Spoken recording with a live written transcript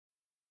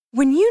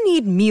When you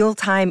need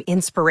mealtime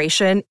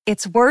inspiration,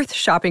 it's worth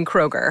shopping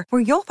Kroger,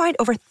 where you'll find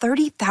over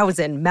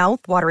 30,000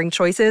 mouth-watering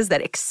choices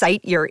that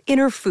excite your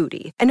inner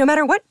foodie. And no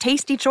matter what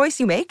tasty choice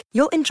you make,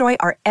 you'll enjoy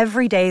our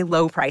everyday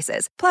low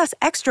prices, plus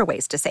extra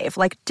ways to save,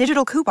 like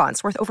digital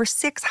coupons worth over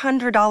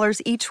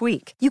 $600 each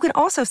week. You can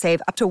also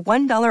save up to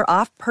 $1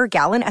 off per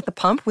gallon at the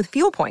pump with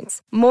fuel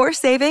points. More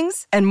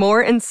savings and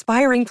more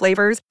inspiring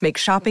flavors make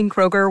shopping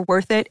Kroger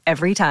worth it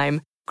every time.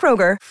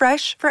 Kroger,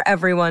 fresh for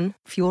everyone.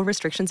 Fuel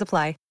restrictions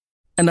apply.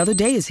 Another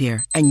day is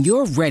here, and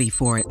you're ready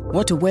for it.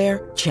 What to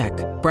wear? Check.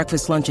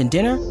 Breakfast, lunch, and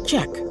dinner?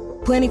 Check.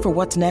 Planning for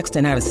what's next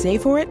and how to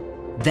save for it?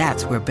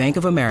 That's where Bank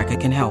of America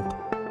can help.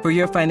 For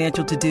your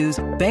financial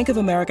to-dos, Bank of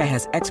America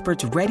has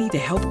experts ready to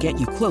help get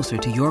you closer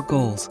to your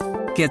goals.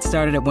 Get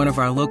started at one of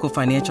our local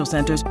financial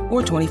centers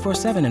or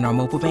 24/7 in our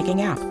mobile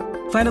banking app.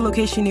 Find a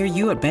location near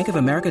you at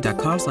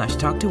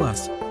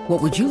bankofamerica.com/talktous.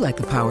 What would you like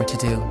the power to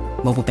do?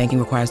 Mobile banking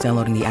requires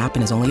downloading the app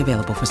and is only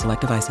available for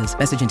select devices.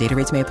 Message and data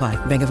rates may apply.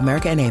 Bank of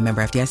America N.A.,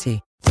 member FDIC.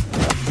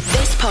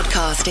 This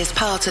podcast is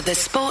part of the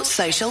Sports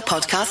Social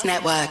Podcast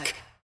Network.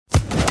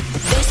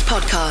 This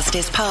podcast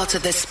is part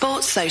of the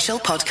Sports Social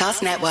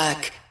Podcast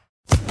Network.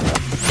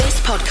 This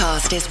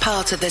podcast is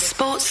part of the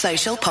Sports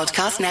Social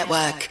Podcast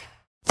Network.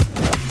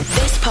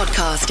 This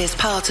podcast is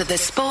part of the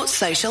Sports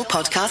Social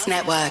Podcast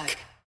Network.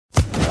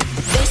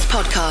 This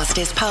podcast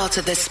is part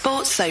of the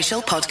Sports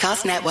Social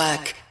Podcast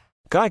Network.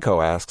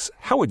 Geico asks,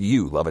 how would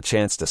you love a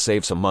chance to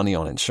save some money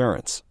on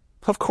insurance?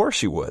 Of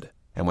course you would.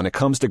 And when it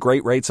comes to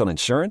great rates on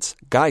insurance,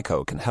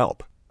 Geico can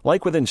help.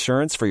 Like with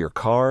insurance for your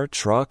car,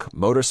 truck,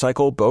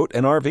 motorcycle, boat,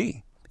 and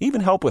RV.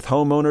 Even help with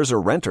homeowners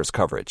or renters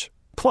coverage.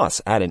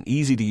 Plus, add an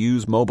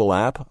easy-to-use mobile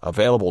app,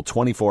 available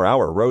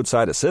 24-hour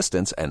roadside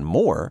assistance, and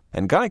more,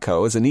 and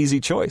Geico is an easy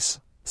choice.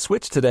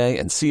 Switch today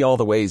and see all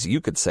the ways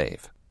you could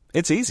save.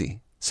 It's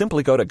easy.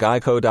 Simply go to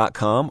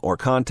geico.com or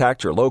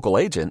contact your local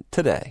agent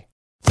today.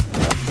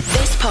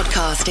 This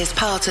podcast is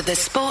part of the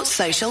Sports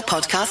Social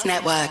Podcast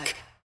Network.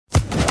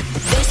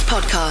 This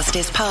podcast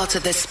is part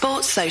of the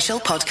Sports Social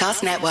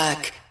Podcast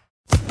Network.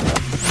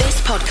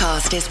 This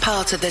podcast is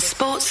part of the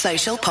Sports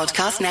Social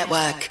Podcast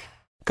Network.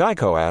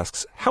 Geico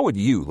asks, how would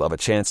you love a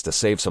chance to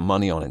save some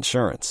money on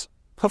insurance?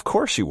 Of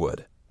course you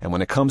would. And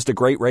when it comes to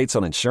great rates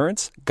on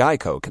insurance,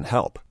 Geico can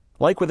help.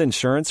 Like with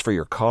insurance for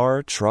your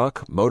car,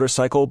 truck,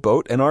 motorcycle,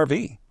 boat, and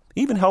RV.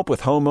 Even help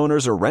with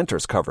homeowners or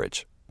renters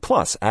coverage.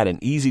 Plus, add an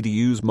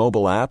easy-to-use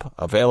mobile app,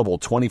 available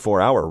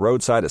 24-hour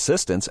roadside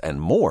assistance,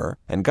 and more,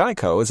 and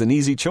Geico is an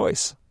easy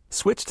choice.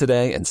 Switch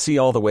today and see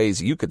all the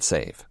ways you could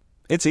save.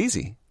 It's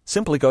easy.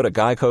 Simply go to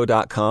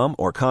geico.com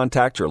or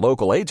contact your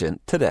local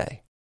agent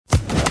today.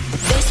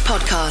 This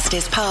podcast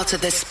is part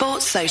of the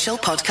Sports Social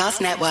Podcast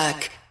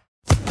Network.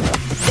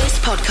 This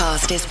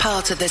podcast is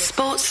part of the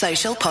Sports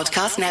Social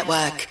Podcast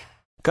Network.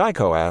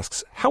 Geico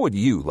asks, how would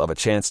you love a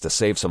chance to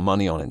save some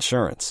money on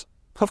insurance?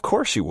 Of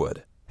course you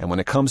would. And when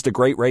it comes to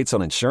great rates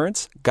on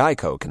insurance,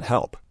 Geico can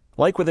help.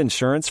 Like with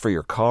insurance for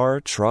your car,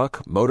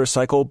 truck,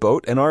 motorcycle,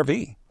 boat, and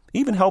RV.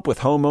 Even help with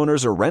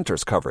homeowners or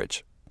renters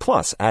coverage.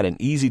 Plus, add an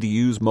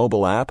easy-to-use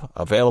mobile app,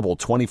 available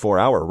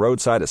 24-hour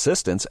roadside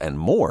assistance, and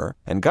more,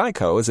 and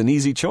Geico is an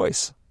easy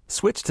choice.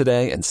 Switch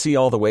today and see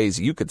all the ways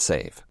you could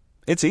save.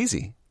 It's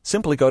easy.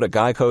 Simply go to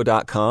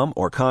geico.com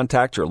or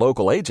contact your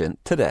local agent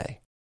today.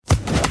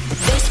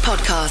 This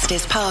podcast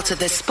is part of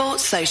the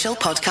Sports Social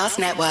Podcast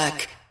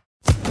Network.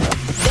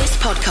 This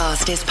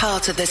podcast is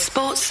part of the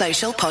Sports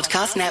Social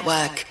Podcast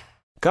Network.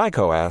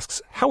 Geico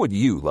asks, how would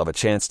you love a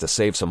chance to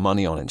save some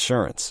money on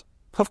insurance?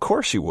 Of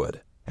course you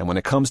would. And when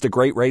it comes to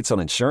great rates on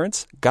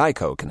insurance,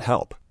 Geico can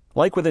help.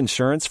 Like with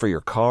insurance for your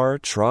car,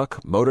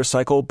 truck,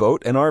 motorcycle,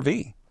 boat, and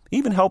RV.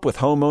 Even help with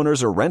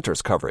homeowners or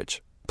renters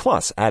coverage.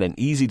 Plus, add an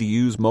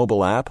easy-to-use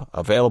mobile app,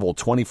 available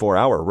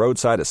 24-hour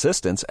roadside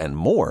assistance, and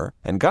more,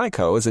 and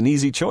Geico is an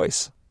easy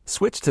choice.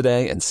 Switch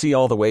today and see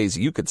all the ways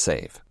you could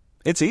save.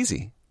 It's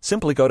easy.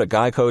 Simply go to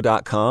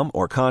geico.com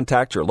or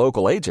contact your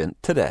local agent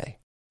today.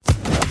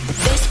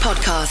 This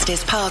podcast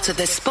is part of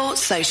the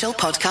Sports Social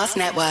Podcast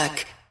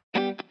Network.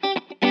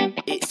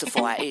 It's the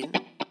fighting.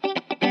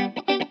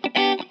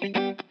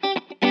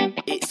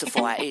 It's the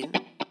fighting.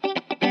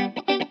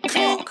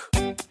 Clock.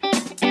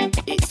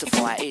 It's the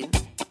fighting.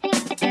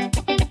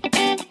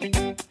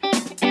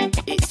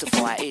 It's the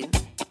fighting.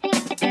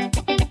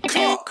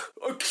 Clock.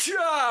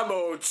 Come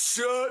on,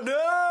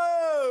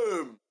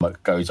 Tottenham!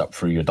 Like goes up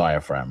through your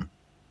diaphragm.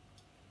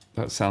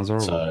 That sounds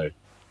horrible. So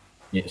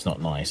it's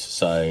not nice.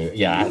 So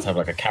yeah, I had to have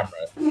like a camera.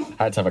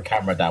 I had to have a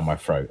camera down my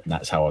throat, and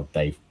that's how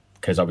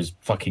because I was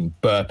fucking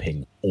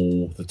burping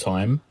all the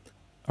time.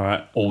 All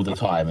right, all the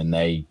time, and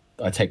I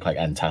take like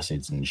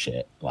antacids and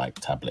shit, like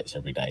tablets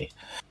every day,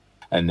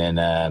 and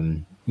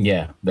then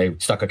they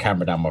stuck a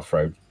camera down my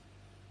throat,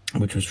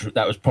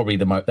 that was probably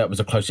that was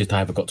the closest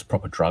I ever got to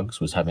proper drugs,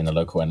 was having a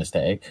local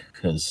anaesthetic.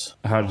 Because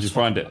how did you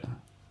find it?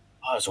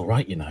 I was all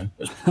right, it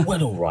was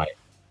well all right.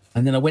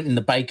 And then I went in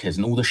the baker's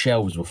and all the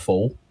shelves were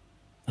full.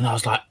 And I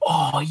was like,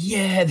 oh,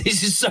 yeah,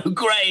 this is so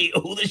great.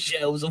 All the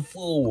shelves are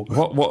full.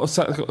 What's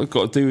that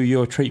got to do with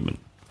your treatment?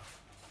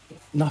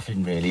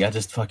 Nothing really. I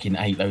just fucking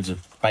ate loads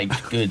of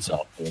baked goods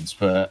afterwards.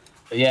 But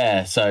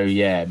yeah, so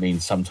yeah, it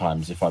means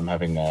sometimes if I'm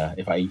having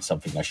if I eat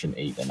something I shouldn't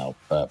eat, then I'll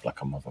burp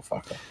like a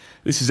motherfucker.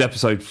 This is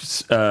episode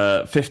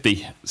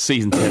 50,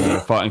 season 10 of the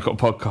Fighting Cock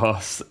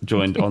podcast,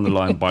 joined on the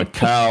line by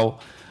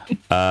Cal.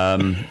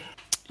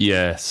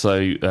 Yeah,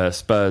 so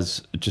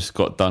Spurs just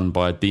got done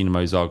by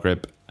Dinamo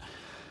Zagreb,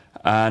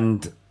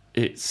 and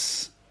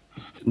it's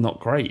not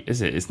great,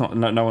 is it? It's not.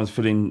 No one's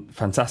feeling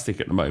fantastic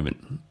at the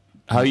moment.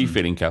 How are you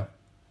feeling, Cal?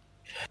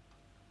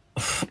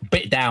 A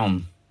bit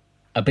down.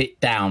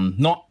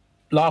 Not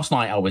last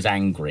night. I was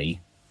angry.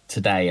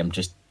 Today I'm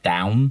just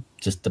down,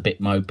 just a bit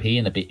mopey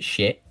and a bit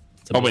shit.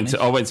 I went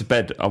to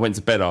bed. I went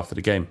to bed after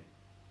the game.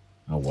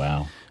 Oh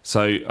wow!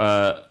 So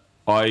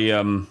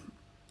I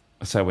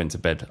say I went to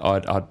bed.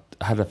 I'd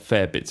had a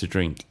fair bit to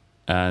drink,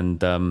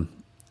 and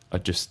I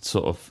just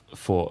sort of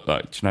thought,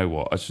 like, do you know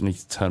what? I just need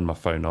to turn my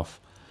phone off.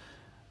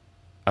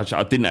 Actually,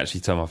 I didn't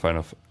actually turn my phone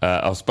off.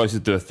 I was supposed to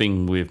do a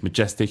thing with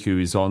Majestic, who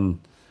is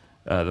on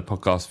the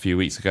podcast a few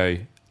weeks ago,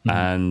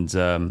 and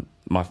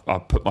I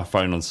put my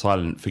phone on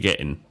silent,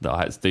 forgetting that I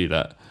had to do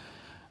that.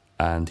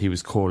 And he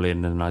was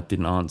calling, and I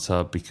didn't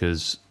answer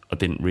because I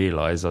didn't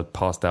realise I'd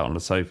passed out on the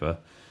sofa.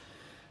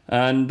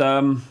 And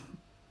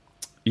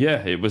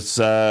yeah, it was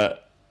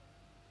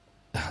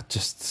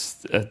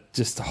just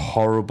a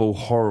horrible,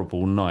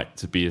 horrible night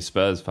to be a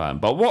Spurs fan.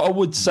 But what I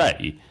would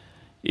say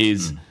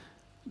is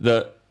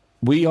that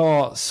we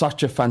are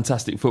such a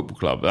fantastic football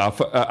club.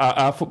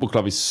 Our football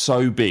club is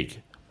so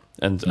big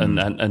and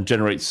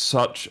generates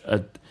such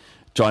a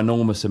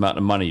ginormous amount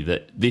of money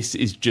that this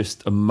is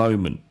just a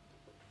moment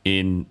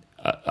in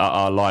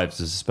our lives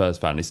as a Spurs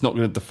fan. It's not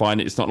going to define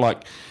it. It's not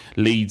like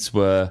Leeds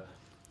were.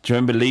 Do you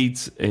remember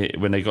Leeds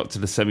when they got to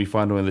the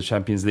semi-final in the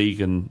Champions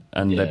League and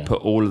they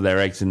put all of their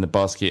eggs in the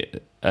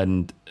basket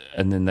and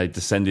then they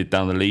descended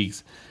down the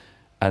leagues,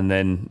 and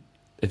then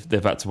if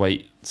they've had to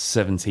wait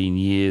 17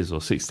 years or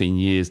 16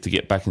 years to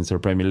get back into the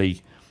Premier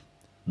League,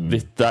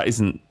 that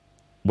isn't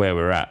where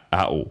we're at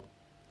all.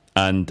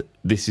 And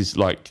this is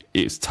like,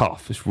 it's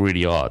tough. It's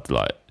really hard.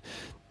 Like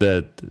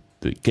the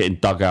getting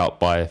dug out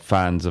by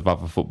fans of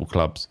other football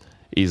clubs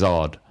is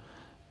hard,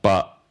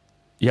 but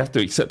you have to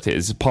accept it.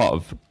 It's a part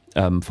of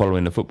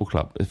following a football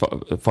club,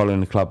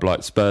 following a club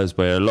like Spurs,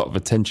 where a lot of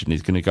attention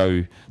is going to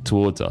go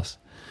towards us.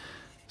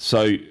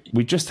 So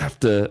we just have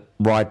to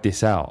ride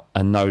this out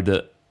and know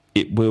that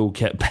it will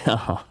get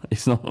better.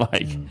 It's not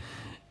like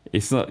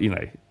it's not,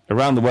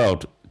 around the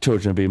world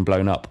children are being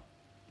blown up.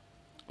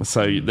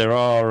 So there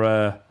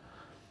are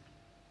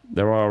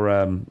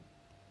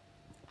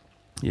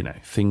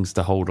things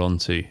to hold on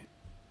to,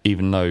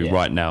 even though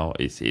right now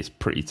it's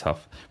pretty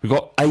tough. We've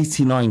got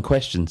 89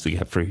 questions to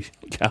get through,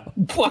 Cal.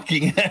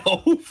 Fucking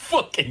hell.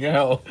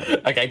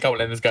 Okay, come on,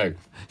 let's go.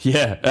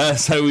 Yeah,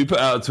 so we put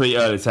out a tweet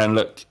earlier saying,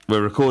 look,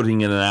 we're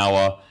recording in an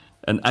hour,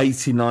 and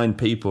 89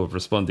 people have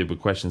responded with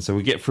questions, so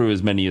we get through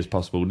as many as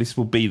possible. This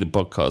will be the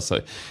podcast,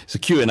 so it's a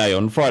Q&A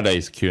on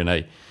Friday's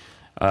Q&A.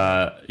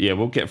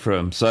 We'll get through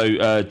them.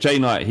 So Jay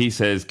Knight, he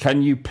says,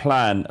 can you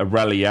plan a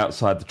rally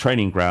outside the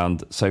training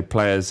ground so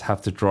players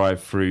have to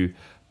drive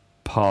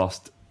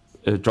past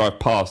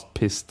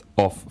pissed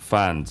off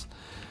fans?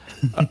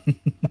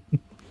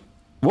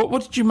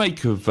 What did you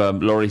make of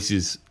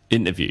Lloris's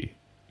interview?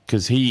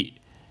 Because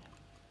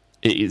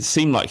it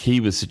seemed like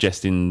he was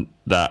suggesting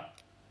that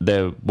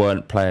there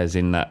weren't players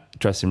in that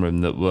dressing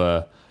room that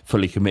were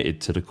fully committed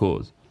to the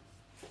cause.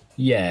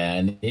 Yeah,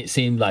 and it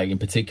seemed like in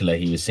particular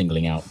he was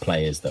singling out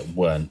players that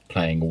weren't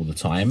playing all the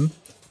time.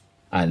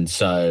 And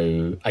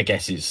so I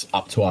guess it's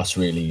up to us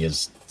really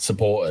as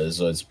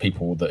supporters, as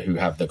people who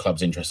have the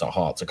club's interests at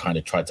heart, to kind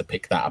of try to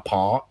pick that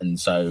apart. And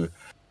so,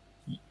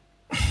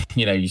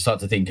 you start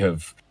to think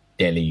of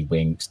Dele,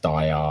 Winks,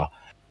 Dyer,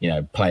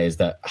 players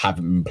that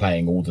haven't been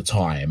playing all the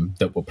time,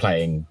 that were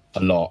playing a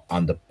lot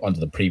under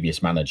the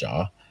previous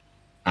manager,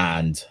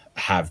 and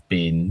have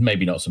been,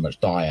 maybe not so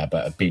much Dyer,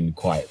 but have been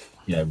quite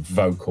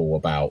vocal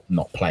about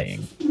not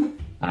playing.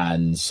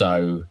 And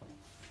so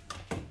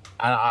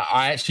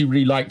I actually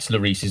really liked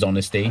Lloris's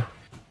honesty.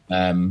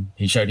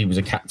 He showed he was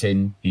a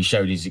captain. He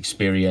showed his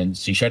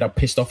experience. He showed how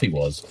pissed off he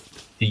was.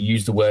 He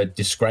used the word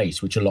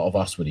disgrace, which a lot of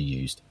us would have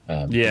used.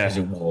 Because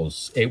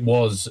it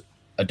was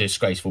a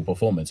disgraceful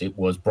performance. It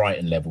was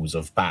Brighton levels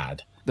of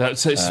bad.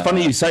 So it's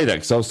funny you say that,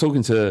 because I was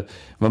talking to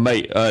my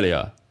mate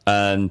earlier,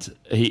 and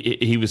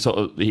he was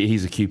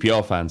he's a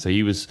QPR fan, so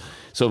he was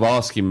sort of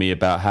asking me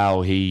about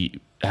how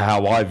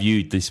I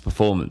viewed this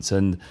performance,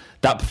 and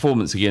that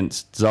performance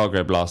against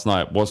Zagreb last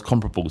night was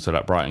comparable to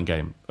that Brighton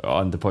game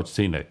under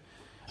Pochettino,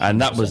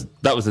 and that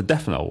was a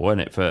death knell,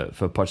 wasn't it, for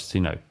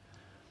Pochettino?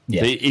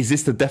 Yeah. Is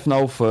this the death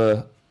knell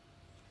for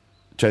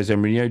Jose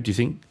Mourinho, do you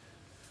think?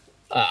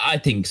 I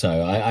think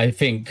so.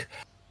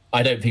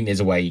 I don't think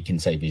there's a way he can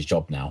save his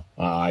job now.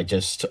 I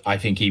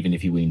think even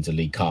if he wins a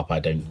League Cup,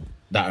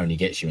 that only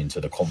gets you into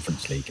the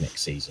Conference League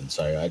next season.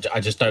 So I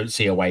just don't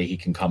see a way he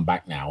can come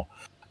back now.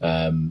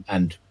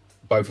 And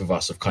both of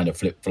us have kind of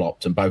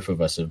flip-flopped, and both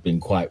of us have been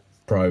quite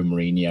pro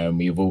Mourinho, and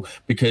we've all,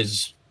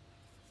 because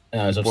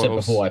as I've said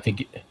before, I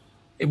think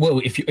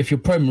Well, if you're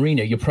pro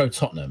Mourinho, you're pro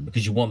Tottenham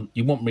because you want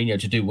Mourinho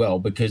to do well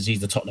because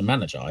he's the Tottenham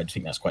manager. I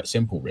think that's quite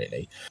simple,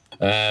 really.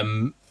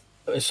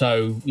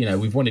 So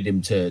we've wanted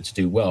him to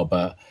do well,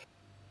 but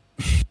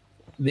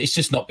it's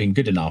just not been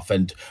good enough,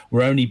 and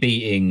we're only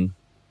beating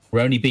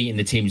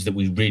the teams that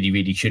we really,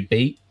 really should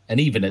beat. And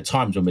even at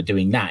times when we're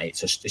doing that,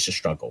 it's a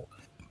struggle.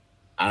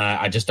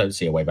 I just don't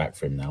see a way back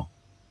for him now.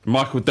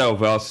 Michael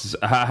Delve asks,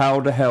 how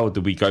the hell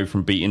did we go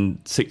from beating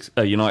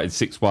United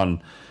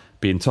 6-1,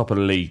 being top of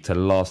the league, to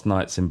last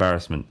night's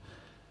embarrassment?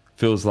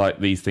 Feels like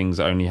these things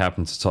only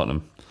happen to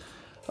Tottenham.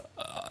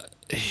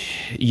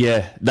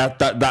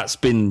 That's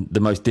been the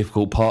most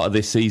difficult part of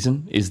this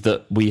season, is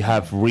that we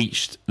have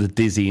reached the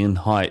dizzying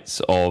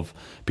heights of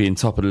being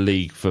top of the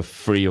league for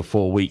 3 or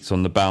 4 weeks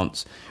on the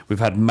bounce. We've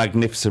had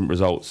magnificent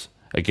results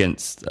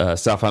against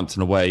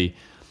Southampton away,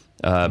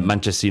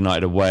 Manchester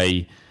United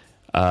away.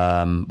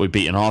 We've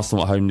beaten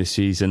Arsenal at home this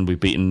season. We've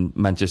beaten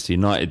Manchester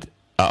United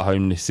at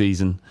home this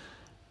season.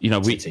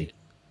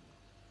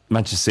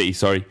 Manchester City,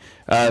 sorry.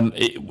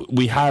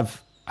 We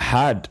have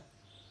had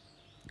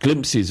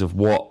glimpses of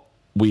what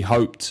we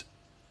hoped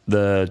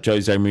the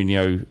Jose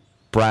Mourinho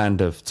brand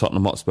of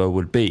Tottenham Hotspur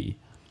would be.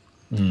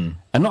 And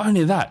not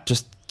only that,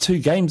 just 2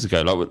 games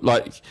ago,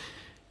 like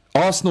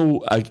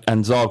Arsenal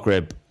and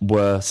Zagreb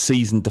were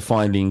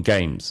season-defining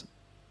games.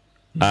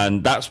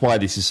 And that's why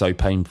this is so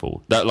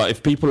painful. That, like,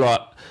 if people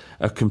are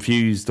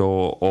confused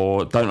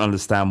or don't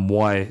understand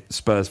why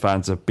Spurs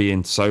fans are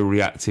being so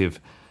reactive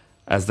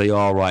as they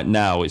are right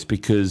now, it's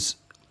because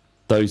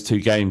those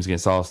 2 games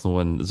against Arsenal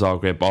and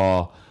Zagreb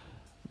are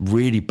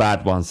really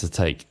bad ones to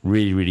take.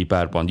 Really, really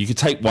bad ones. You could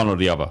take one or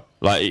the other.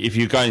 Like, if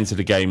you're going into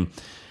the game,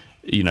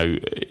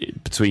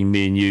 between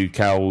me and you,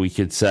 Cal, we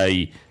could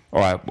say,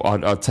 all right,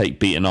 I'd take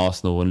beating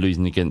Arsenal and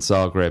losing against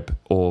Zagreb,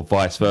 or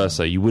vice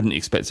versa. You wouldn't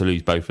expect to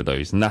lose both of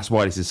those, and that's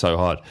why this is so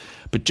hard.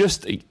 But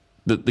just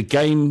the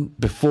game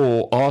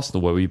before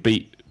Arsenal, where we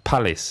beat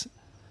Palace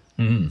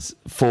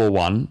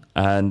 4-1,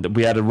 and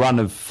we had a run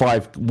of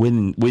 5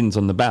 wins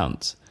on the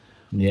bounce.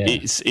 Yeah,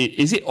 is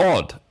it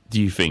odd,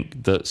 do you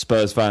think, that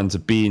Spurs fans are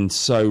being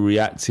so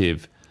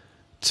reactive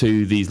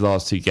to these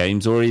last 2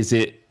 games, or is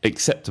it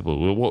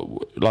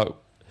acceptable?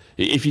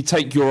 If you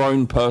take your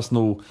own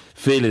personal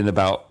feeling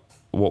about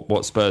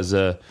what Spurs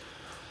are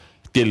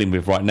dealing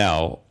with right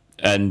now,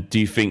 and do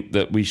you think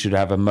that we should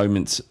have a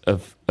moment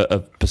of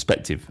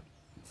perspective?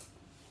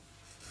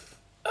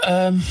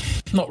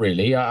 Not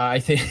really. I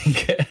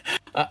think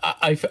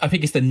I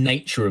think it's the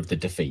nature of the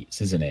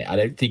defeats, isn't it? I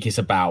don't think it's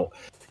about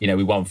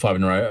we won 5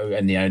 in a row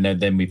and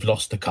then we've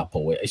lost a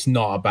couple. It's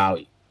not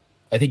about.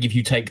 I think if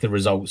you take the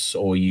results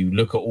or you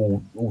look at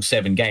all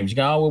 7 games, you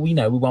go, oh well, we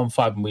won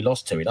 5 and we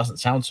lost 2. It doesn't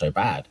sound so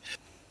bad.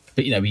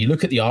 But you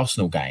look at the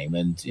Arsenal game,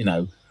 and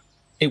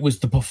it was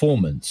the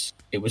performance.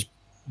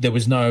 There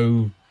was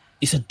no.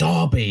 It's a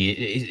derby.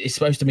 It's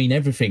supposed to mean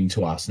everything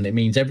to us, and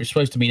it's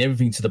supposed to mean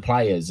everything to the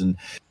players. And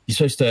you're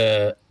supposed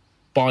to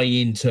buy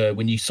into,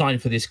 when you sign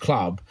for this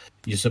club,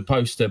 you're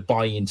supposed to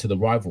buy into the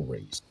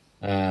rivalries.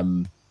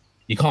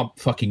 You can't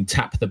fucking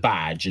tap the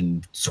badge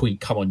and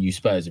tweet "Come on, you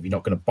Spurs" if you're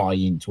not going to buy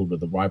into all of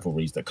the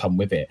rivalries that come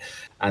with it.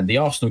 And the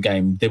Arsenal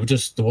game, there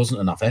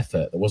wasn't enough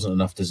effort. There wasn't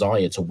enough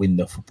desire to win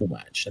the football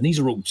match. And these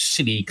are all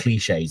silly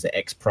cliches that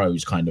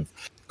ex-pros kind of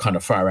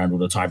throw around all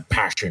the time.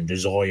 Passion,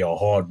 desire,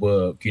 hard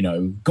work,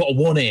 gotta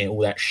want it,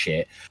 all that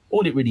shit.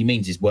 All it really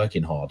means is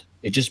working hard.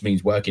 It just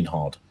means working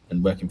hard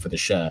and working for the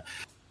shirt.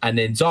 And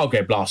then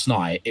Zagreb last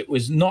night, it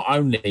was not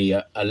only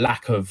a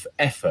lack of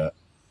effort,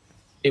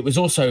 it was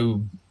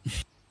also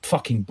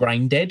fucking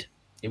brain dead.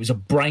 It was a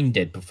brain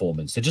dead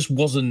performance. They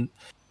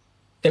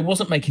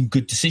wasn't making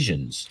good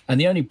decisions. And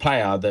the only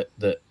player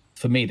that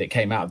for me that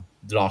came out of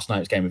last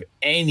night's game with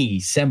any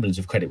semblance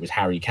of credit was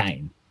Harry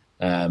Kane.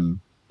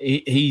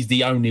 He's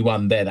the only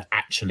one there that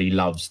actually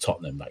loves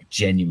Tottenham, like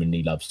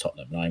genuinely loves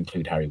Tottenham. And I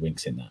include Harry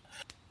Winks in that.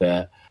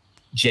 That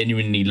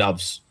genuinely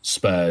loves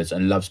Spurs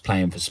and loves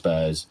playing for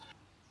Spurs,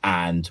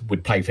 and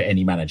would play for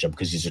any manager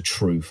because he's a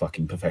true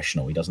fucking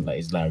professional. He doesn't let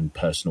his own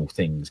personal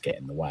things get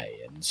in the way.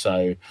 And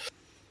so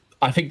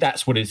I think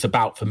that's what it's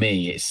about for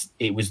me.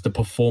 It was the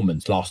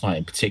performance last night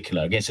in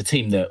particular against a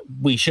team that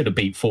we should have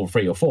beat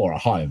 4-3 or 4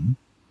 at home.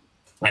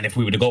 And if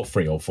we would have got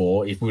 3 or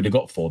 4, if we would have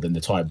got 4, then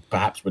the tie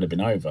perhaps would have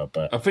been over.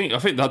 But I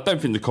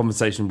don't think the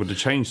conversation would have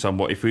changed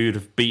somewhat if we would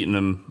have beaten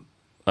them,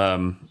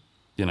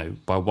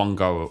 by 1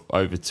 goal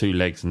over 2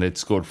 legs, and they'd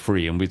scored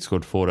 3 and we'd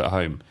scored 4 at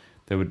home.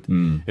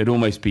 It'd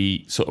almost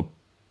be sort of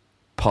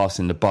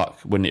passing the buck,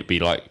 wouldn't it? Be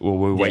like, well,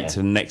 we'll wait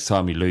till next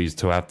time we lose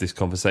to have this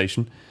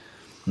conversation.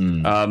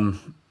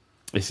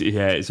 It's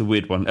a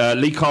weird one.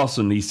 Lee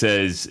Carson, he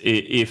says,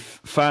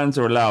 if fans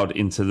are allowed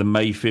into the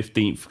May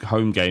 15th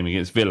home game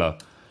against Villa,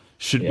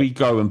 should we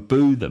go and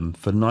boo them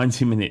for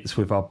 90 minutes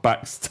with our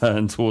backs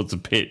turned towards the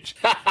pitch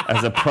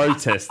as a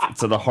protest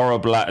to the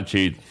horrible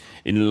attitude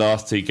in the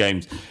last 2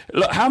 games?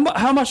 Look, how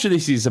much of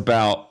this is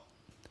about,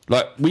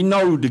 like, we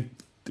know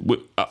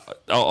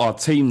our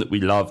team that we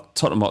love,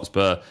 Tottenham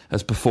Hotspur,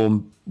 has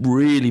performed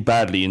really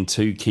badly in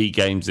 2 key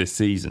games this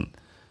season.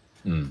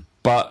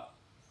 But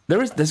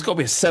there's got to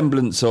be a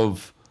semblance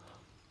of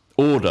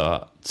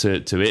order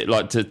to it,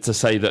 like to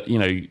say that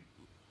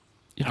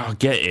I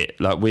get it.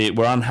 Like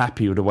we're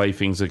unhappy with the way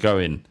things are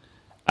going,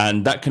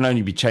 and that can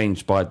only be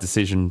changed by a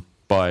decision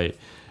by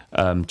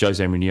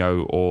Jose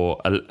Mourinho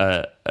or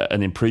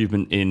an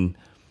improvement in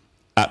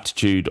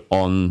aptitude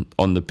on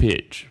the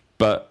pitch.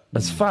 But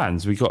as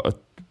fans,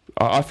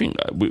 I think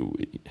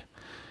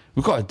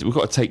we've got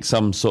to take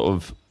some sort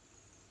of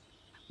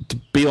to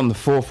be on the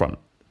forefront,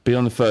 be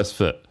on the first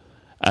foot,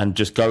 and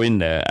just go in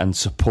there and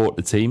support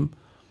the team.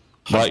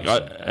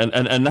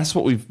 And that's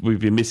what we've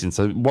been missing.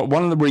 So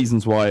one of the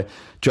reasons why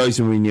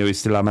Jose Mourinho is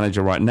still our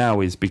manager right now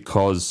is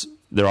because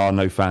there are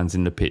no fans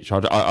in the pitch,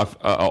 in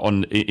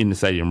the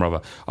stadium rather.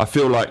 I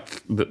feel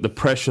like the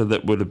pressure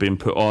that would have been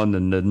put on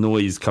and the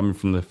noise coming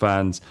from the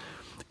fans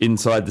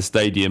inside the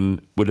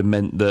stadium would have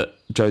meant that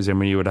Jose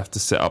Mourinho would have to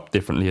set up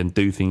differently and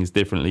do things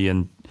differently,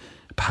 and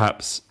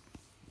perhaps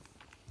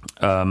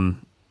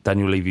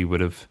Daniel Levy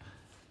would have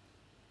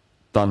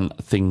done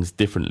things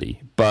differently.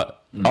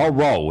 But our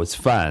role as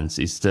fans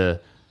is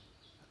to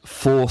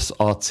force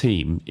our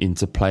team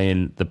into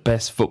playing the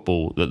best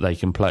football that they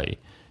can play.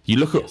 You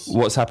look at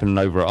what's happening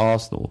over at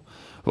Arsenal,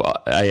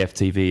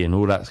 AFTV and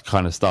all that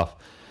kind of stuff.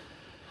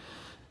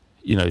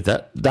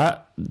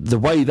 That the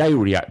way they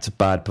react to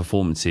bad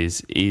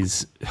performances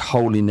is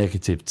wholly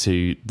negative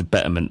to the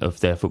betterment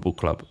of their football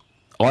club.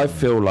 I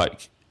feel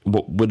like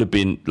what would have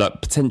been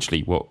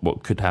potentially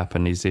what could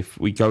happen is if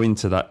we go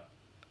into that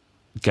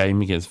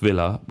game against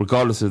Villa,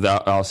 regardless of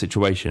our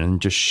situation,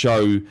 and just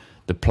show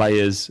the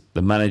players,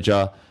 the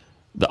manager,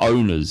 the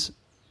owners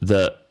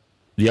that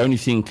the only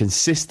thing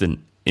consistent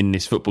in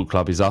this football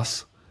club is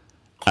us,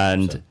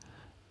 and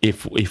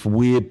if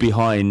we're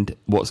behind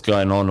what's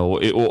going on, or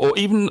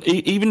even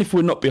if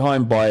we're not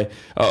behind by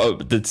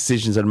the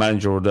decisions of the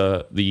manager or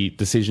the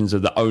decisions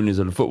of the owners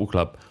of the football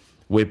club,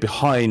 we're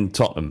behind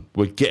Tottenham,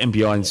 we're getting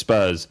behind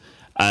Spurs,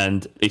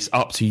 and it's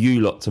up to you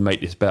lot to make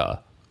this better.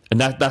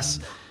 And that's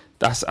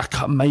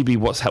maybe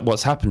what's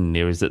happening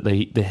here is that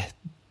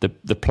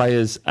the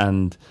players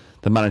and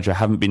the manager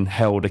haven't been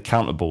held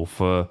accountable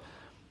for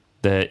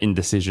their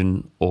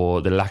indecision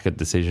or the lack of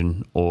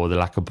decision or the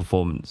lack of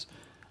performance.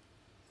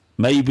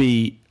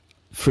 Maybe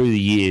through the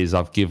years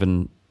I've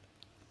given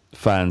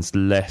fans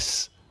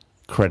less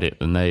credit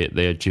than they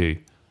are due.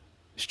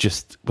 It's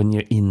just when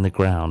you're in the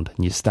ground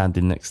and you're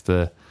standing next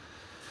to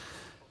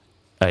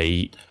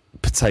a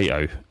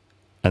potato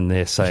and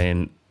they're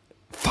saying,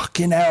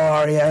 "Fucking hell,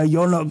 Aria,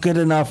 you're not good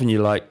enough," and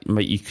you're like,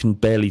 "Mate, you can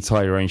barely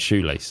tie your own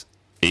shoelace."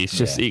 It's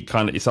just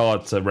it's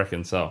hard to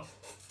reconcile.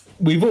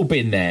 We've all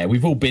been there.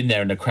 We've all been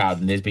there in the crowd,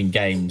 and there's been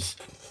games.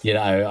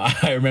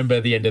 I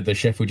remember the end of the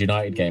Sheffield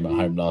United game at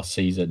home last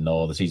season,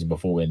 or the season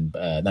before when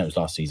it was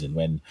last season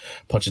when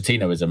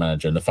Pochettino was a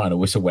manager, and the final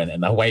whistle went,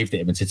 and I waved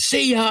at him and said,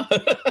 "See ya!"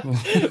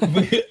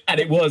 And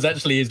it was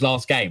actually his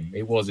last game.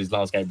 It was his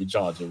last game in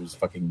charge. It was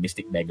fucking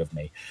Mystic Meg of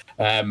me.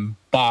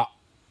 But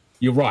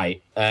you're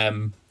right.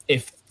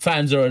 If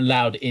fans are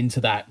allowed into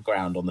that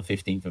ground on the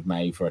 15th of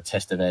May for a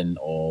test event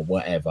or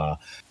whatever,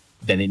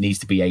 then it needs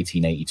to be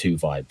 1882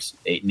 vibes.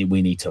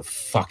 We need to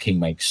fucking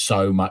make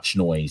so much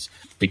noise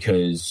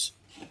because,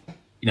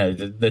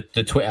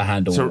 the Twitter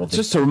handle... So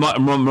just to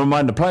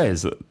remind the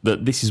players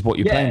that this is what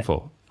you're playing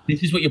for.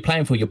 This is what you're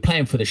playing for. You're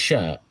playing for the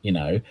shirt,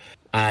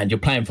 and you're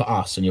playing for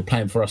us, and you're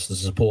playing for us, the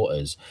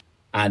supporters.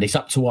 And it's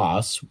up to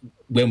us,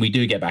 when we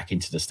do get back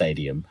into the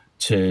stadium,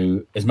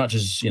 to, as much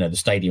as, the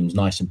stadium's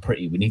nice and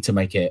pretty, we need to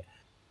make it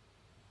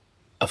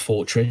a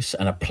fortress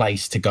and a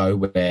place to go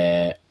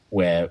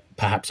where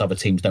perhaps other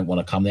teams don't want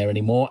to come there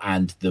anymore,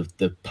 and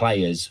the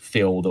players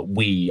feel that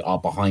we are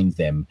behind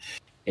them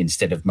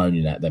instead of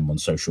moaning at them on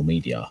social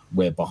media.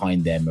 We're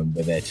behind them and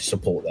we're there to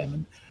support them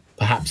and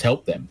perhaps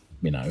help them,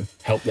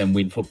 help them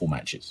win football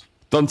matches.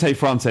 Dante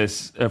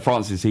Francis,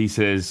 he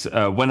says,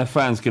 when a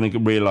fan's going to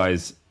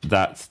realise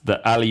that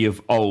the Ali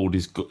of old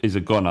is a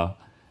goner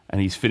and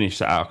he's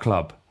finished at our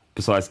club,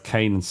 besides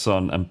Kane and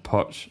Son and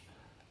Poch,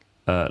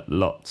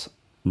 lot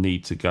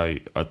need to go.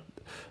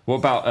 What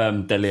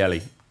about Dele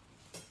Alli?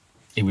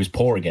 He was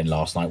poor again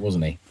last night,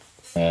 wasn't he?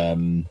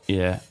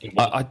 Yeah.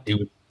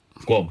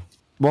 Go on.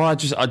 Well, I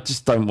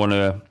just don't want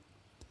to.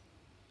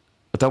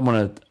 I don't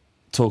want to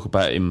talk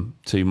about him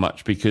too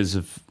much because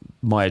of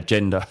my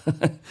agenda.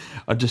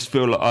 I just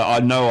feel like I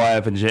know I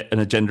have an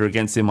agenda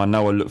against him. I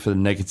know I look for the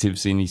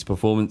negatives in his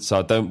performance, so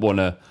I don't want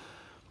to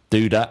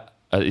do that.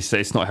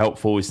 It's not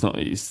helpful. It's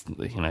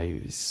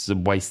a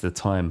waste of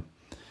time.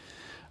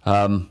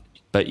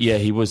 But yeah,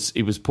 he was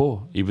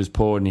poor. He was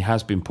poor, and he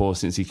has been poor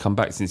since he's come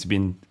back. Since he's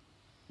been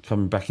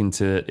coming back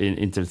into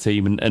the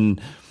team,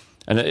 and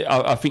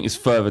I think it's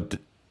further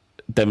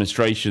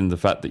demonstration the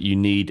fact that you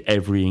need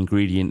every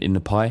ingredient in the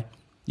pie.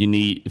 You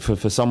need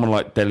for someone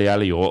like Dele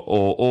Alli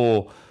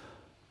or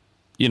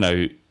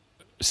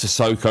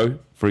Sissoko,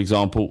 for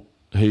example,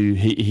 who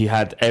he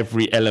had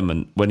every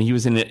element when he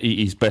was in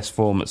his best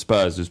form at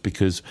Spurs, was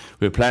because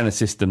we were playing a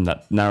system,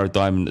 that narrow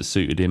diamond that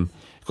suited him.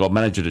 Got a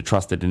manager that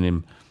trusted in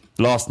him.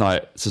 Last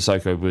night,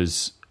 Sissoko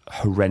was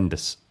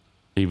horrendous.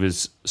 He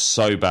was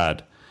so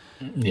bad.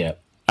 Yeah.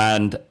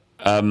 And,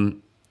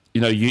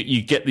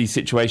 you get these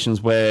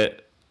situations where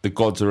the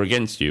gods are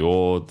against you,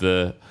 or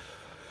the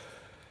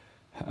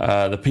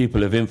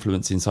people of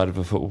influence inside of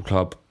a football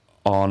club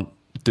aren't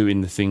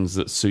doing the things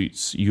that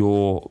suits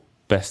your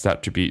best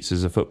attributes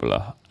as a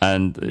footballer.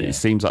 And it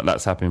seems like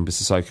that's happening with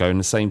Sissoko, and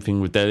the same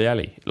thing with Dele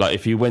Alli. Like,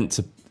 if you went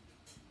to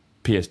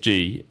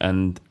PSG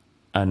and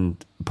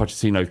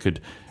Pochettino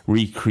could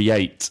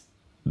recreate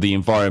the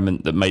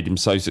environment that made him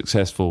so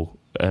successful,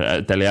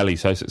 Dele Alli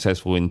so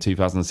successful in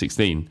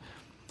 2016,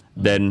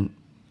 then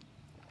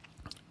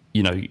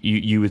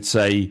you would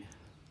say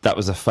that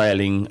was a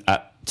failing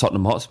at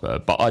Tottenham Hotspur.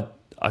 But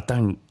I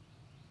don't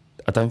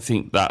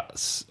think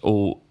that's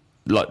all.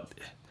 Like,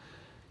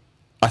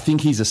 I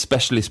think he's a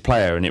specialist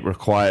player, and it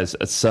requires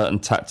a certain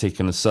tactic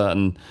and a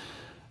certain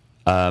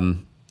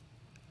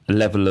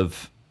level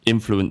of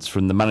influence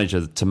from the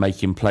manager to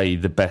make him play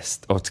the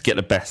best, or to get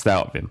the best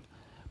out of him.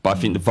 But I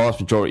think the vast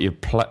majority of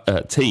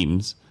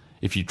teams,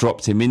 if you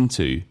dropped him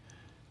into,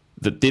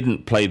 that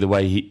didn't play the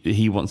way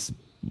he wants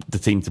the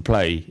team to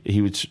play,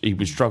 he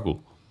would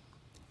struggle.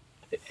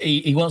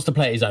 He wants to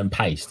play at his own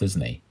pace,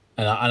 doesn't he?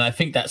 And I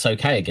think that's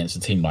okay against a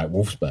team like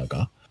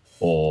Wolfsberger,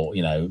 or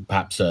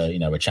perhaps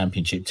a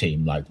championship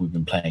team like we've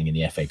been playing in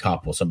the FA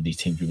Cup, or some of these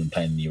teams we've been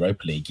playing in the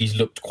Europa League. He's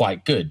looked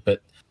quite good,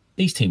 but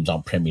these teams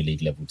aren't Premier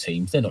League level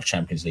teams. They're not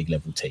Champions League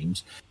level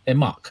teams. They're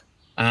muck.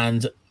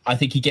 And I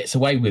think he gets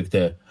away with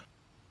the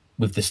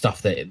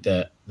stuff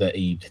that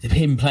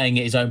him playing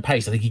at his own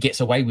pace. I think he gets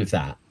away with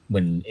that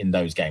when in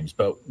those games.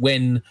 But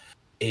when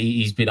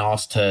he's been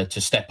asked to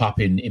step up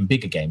in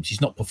bigger games,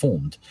 he's not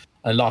performed.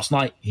 And last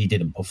night he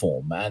didn't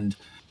perform. And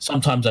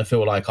sometimes I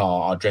feel like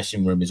our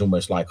dressing room is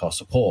almost like our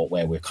support,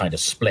 where we're kind of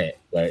split,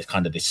 where it's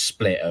kind of this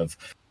split of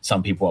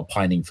some people are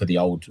pining for the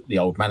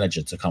old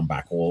manager to come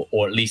back, or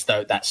at least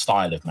that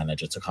style of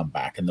manager to come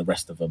back, and the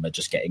rest of them are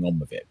just getting on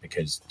with it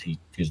because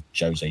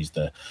Jose's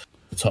the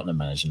Tottenham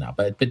manager now.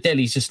 But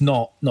Dele's just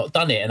not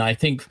done it. And I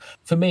think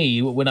for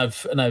me, when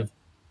I've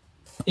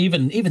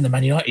even the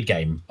Man United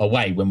game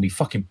away, when we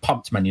fucking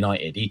pumped Man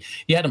United, he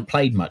hadn't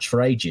played much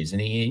for ages, and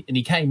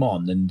he came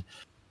on and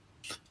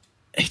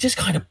he just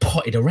kind of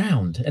potted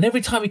around. And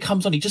every time he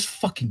comes on, he just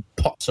fucking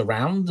pots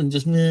around and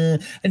just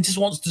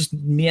wants to just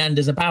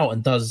meanders about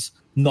and does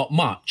not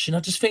much. And I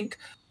just think,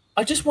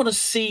 I just want to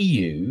see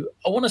you.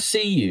 I want to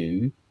see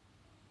you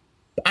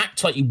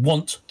act like you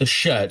want the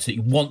shirt, that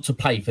you want to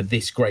play for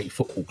this great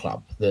football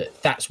club,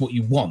 that's what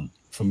you want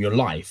from your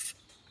life.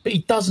 But he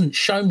doesn't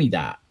show me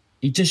that.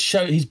 He just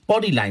his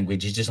body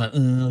language is just like,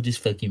 I'll just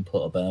fucking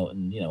put about,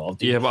 and I'll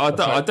do. Yeah, but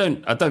I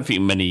don't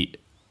think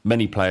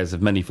many players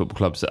of many football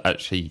clubs that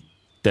actually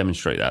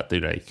demonstrate that, do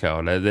they,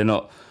 Carl? They're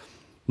not.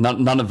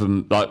 None of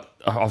them. Like,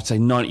 I'd say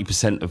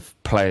 90% of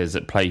players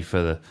that play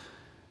for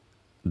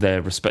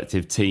their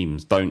respective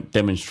teams don't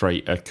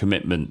demonstrate a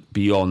commitment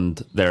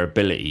beyond their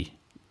ability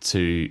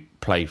to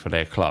play for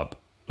their club.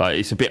 Like,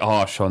 it's a bit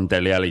harsh on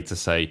Dele Alli to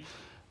say,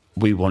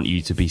 we want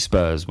you to be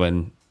Spurs,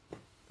 when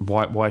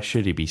why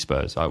should he be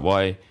Spurs? Like,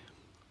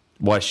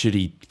 why should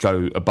he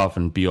go above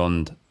and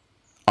beyond,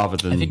 other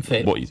than for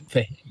him?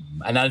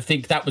 And I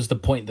think that was the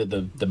point that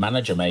the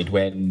manager made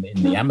when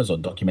in the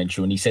Amazon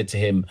documentary, when he said to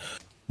him,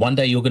 one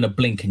day you're going to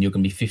blink and you're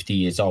going to be 50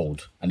 years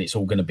old and it's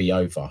all going to be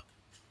over.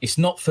 It's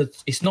not for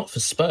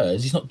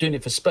Spurs. He's not doing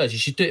it for Spurs. He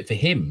should do it for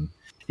him.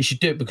 He should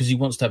do it because he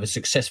wants to have a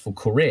successful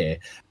career.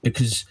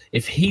 Because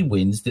if he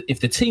wins,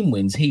 if the team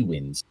wins, he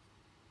wins.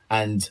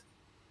 And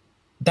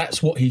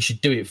that's what he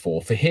should do it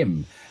for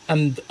him.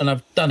 And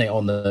I've done it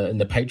in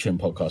the Patreon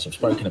podcast. I've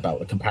spoken about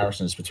the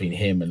comparisons between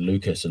him and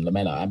Lucas and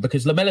Lamela. And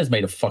because Lamella's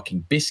made of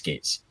fucking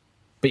biscuits,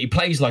 but he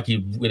plays like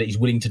he's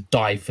willing to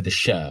die for the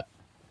shirt,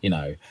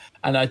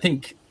 And I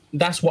think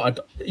that's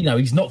what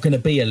he's not going to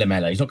be a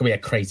Lamela. He's not going to be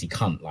a crazy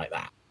cunt like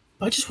that.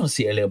 But I just want to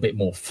see it a little bit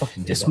more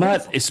fucking. It's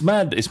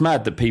mad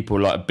that people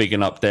like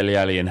bigging up Dele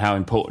Alli and how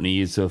important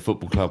he is to a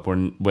football club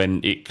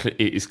when it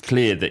is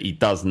clear that he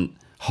doesn't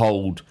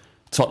hold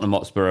Tottenham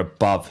Hotspur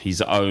above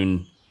his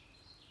own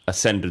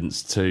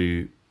ascendance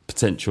to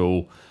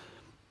potential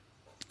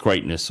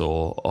greatness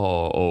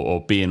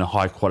or being a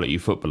high quality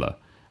footballer.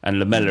 And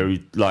Lamela,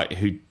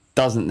 who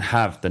doesn't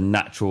have the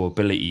natural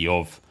ability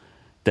of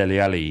Dele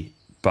Alli,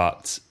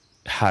 but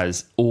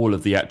has all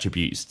of the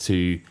attributes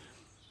to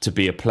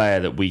be a player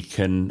that we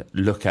can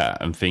look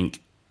at and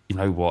think, you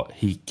know what,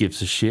 he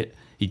gives a shit.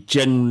 He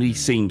genuinely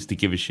seems to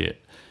give a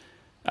shit.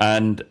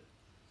 And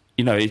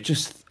it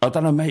just, I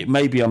don't know,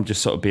 maybe I'm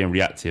just sort of being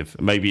reactive.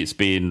 Maybe it's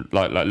being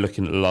like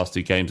looking at the last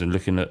two games and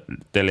looking at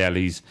Dele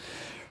Alli's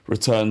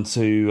return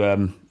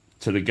to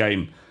the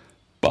game.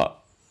 But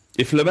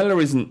if Lamela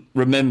isn't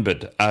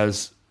remembered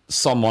as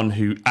someone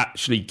who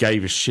actually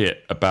gave a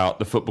shit about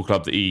the football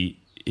club that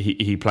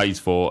he plays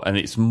for, and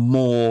it's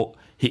more,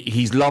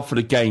 his love for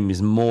the game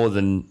is more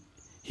than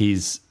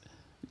his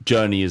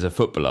journey as a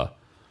footballer,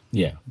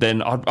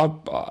 then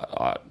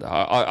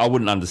I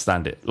wouldn't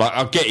understand it. Like,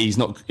 I get he's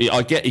never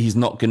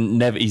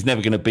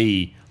going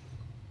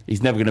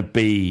to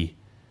be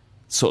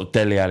sort of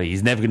Dele Alli.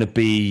 He's never going to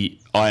be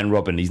Iron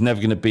Robin. He's never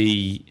going to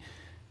be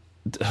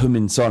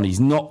Heung-min Son. He's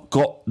not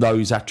got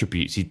those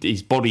attributes.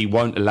 His body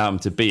won't allow him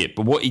to be it.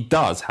 But what he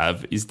does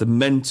have is the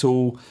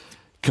mental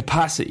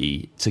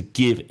capacity to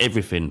give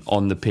everything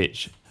on the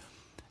pitch.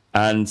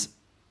 And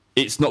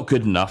it's not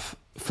good enough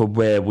for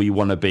where we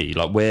want to be.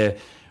 Like, we're,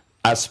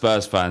 as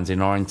Spurs fans,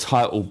 in our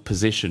entitled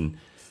position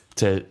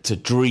to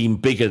dream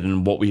bigger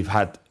than what we've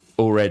had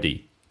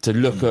already. To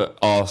look at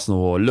Arsenal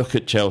or look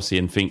at Chelsea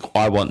and think,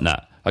 I want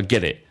that. I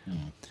get it.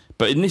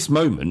 But in this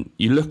moment,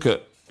 you look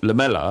at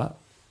Lamela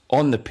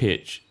on the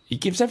pitch, he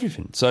gives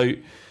everything. So,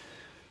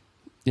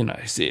 you know,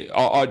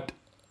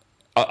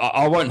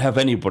 I won't have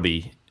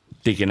anybody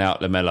digging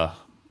out Lamela.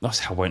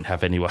 I won't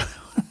have anyone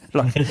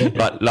like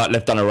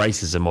left on a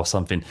racism or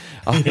something.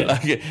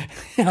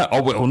 I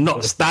will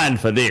not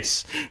stand for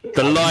this.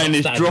 The line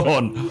is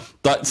drawn.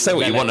 Like, say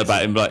what you want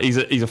about him. Like, he's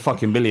a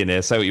fucking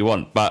millionaire. Say what you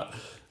want, but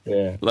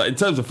like, in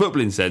terms of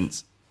footballing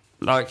sense,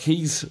 like,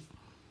 he's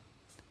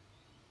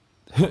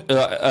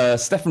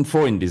Stefan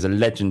Freund is a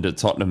legend at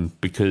Tottenham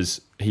because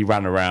he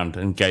ran around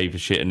and gave a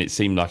shit, and it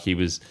seemed like he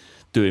was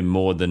doing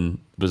more than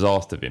was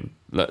asked of him.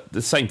 Like,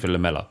 the same for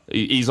Lamela.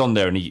 He's on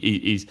there, and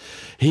he's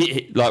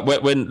like,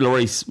 when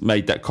Lloris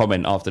made that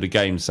comment after the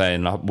game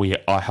saying,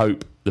 I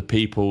hope the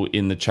people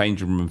in the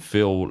changing room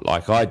feel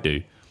like I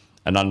do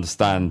and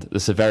understand the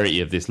severity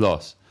of this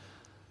loss.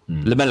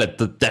 Lamela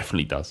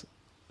definitely does.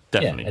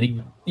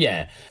 Definitely.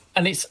 Yeah,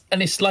 and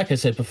it's like I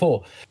said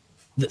before,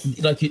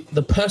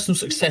 the personal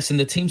success and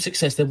the team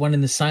success, they're one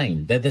and the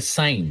same. They're the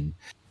same.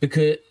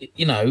 Because,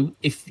 you know,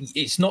 if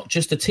it's not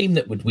just a team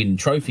that would win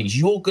trophies,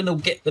 you're going to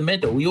get the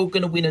medal. You're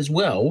going to win as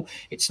well.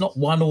 It's not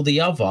one or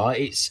the other.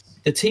 It's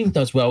the team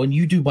does well, and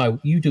you do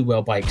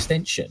well by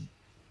extension.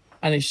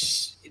 And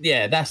it's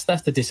that's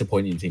the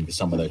disappointing thing for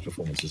some of those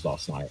performances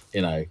last night.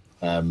 You know,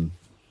 and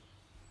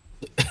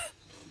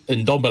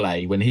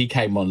Ndombele, when he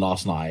came on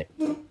last night.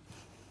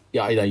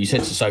 Yeah, you know, you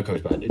said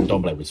Sissoko, but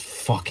Ndombele was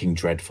fucking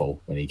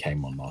dreadful when he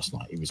came on last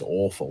night. He was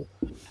awful.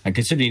 And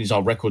considering he's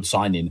our record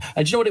signing,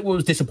 and do you know what it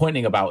was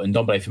disappointing about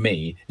Ndombele for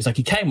me? It's like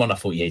he came on, I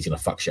thought, he's going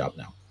to fuck shit up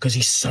now because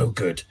he's so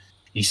good.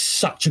 He's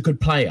such a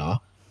good player.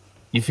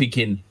 You're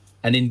thinking,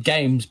 and in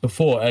games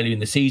before, earlier in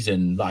the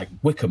season, like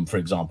Wickham, for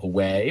example,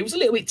 where it was a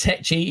little bit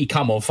tetchy, he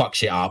come on, fuck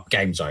shit up,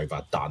 game's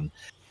over, done.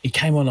 He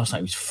came on last night,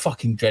 he was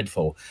fucking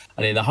dreadful.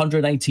 And in the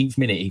 118th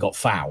minute, he got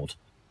fouled.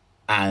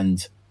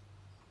 And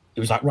it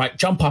was like, right,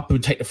 jump up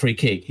and take the free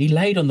kick. He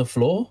laid on the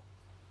floor.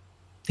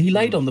 He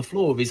laid on the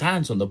floor with his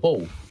hands on the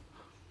ball.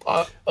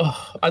 I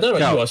don't know about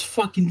you, I was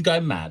fucking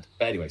going mad.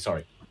 But anyway,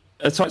 sorry.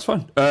 It's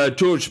fine.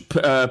 George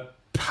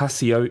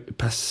Pasio.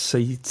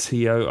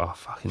 Oh,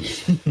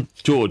 fucking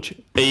George.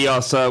 He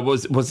asked,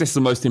 was this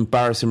the most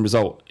embarrassing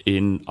result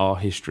in our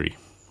history?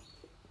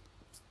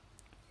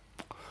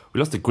 We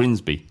lost to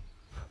Grimsby.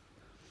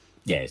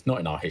 Yeah, it's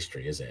not in our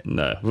history, is it?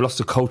 No, we lost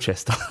to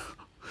Colchester.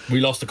 We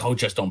lost to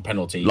Colchester on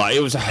penalty. Like, it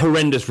was a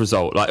horrendous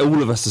result. Like,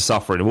 all of us are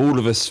suffering. All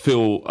of us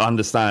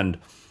understand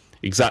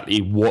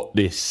exactly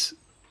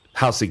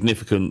how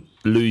significant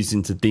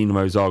losing to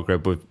Dinamo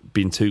Zagreb with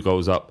being 2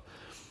 goals up.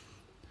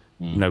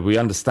 You know, we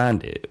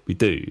understand it. We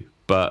do.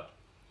 But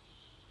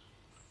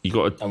you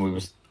got to... And we were...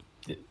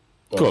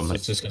 Go on,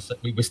 mate.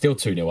 We were still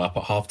 2-0 up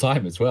at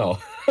half-time as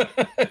well.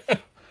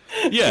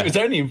 Yeah. It was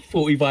only in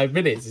 45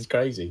 minutes. It's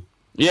crazy.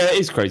 Yeah, it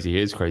is crazy.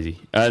 It is crazy.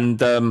 And...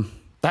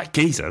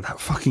 that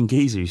fucking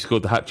geezer who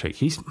scored the hat-trick,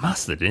 he's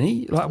mustard, isn't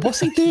he? Like,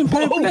 what's he doing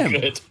playing for them?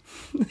 Good.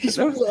 He's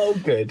so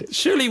good.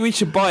 Surely we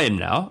should buy him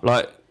now.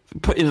 Like,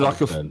 put in like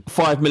a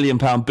 £5 million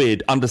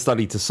bid,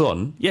 understudy to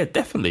Son. Yeah,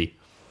 definitely.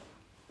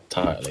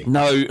 Totally.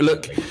 No,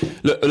 look.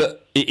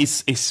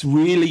 It's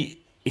really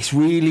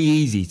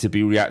easy to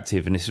be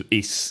reactive, and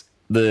it's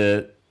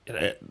a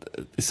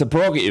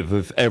prerogative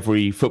of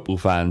every football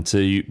fan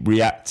to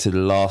react to the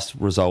last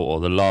result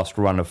or the last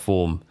run of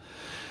form.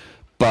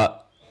 But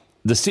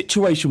the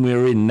situation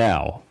we're in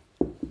now,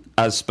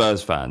 as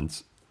Spurs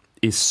fans,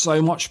 is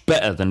so much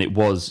better than it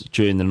was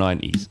during the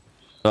 90s.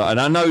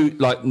 And I know,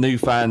 like, new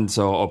fans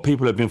or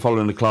people who have been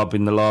following the club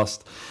in the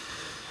last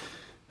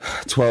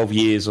 12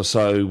 years or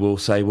so will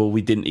say, well,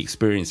 we didn't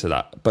experience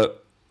that.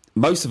 But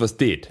most of us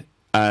did.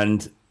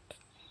 And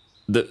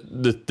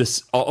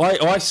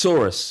I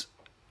saw us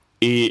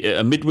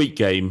a midweek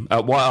game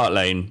at White Hart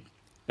Lane,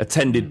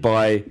 attended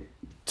by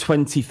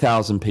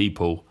 20,000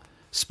 people,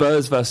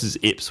 Spurs versus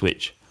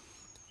Ipswich.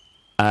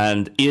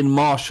 And Ian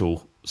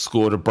Marshall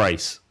scored a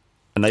brace,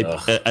 and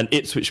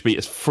Ipswich beat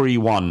us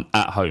 3-1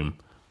 at home.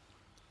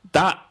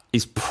 That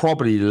is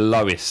probably the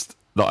lowest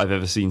that I've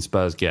ever seen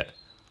Spurs get.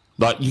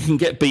 Like, you can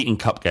get beaten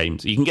cup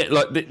games. You can get,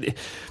 like,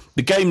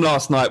 the game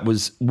last night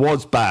was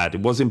bad.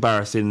 It was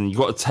embarrassing. And you've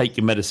got to take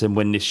your medicine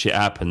when this shit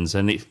happens.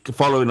 And it's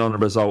following on a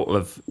result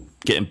of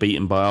getting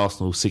beaten by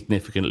Arsenal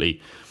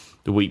significantly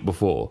the week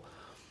before.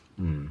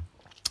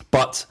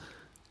 But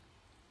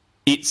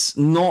it's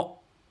not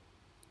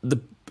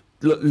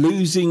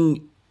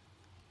losing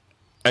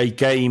a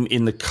game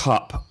in the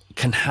cup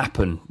can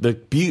happen. The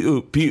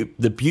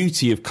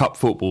beauty of cup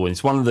football, and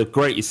it's one of the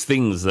greatest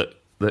things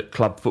that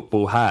club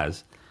football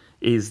has,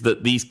 is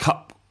that these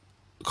cup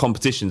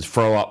competitions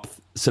throw up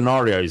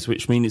scenarios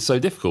which mean it's so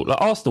difficult.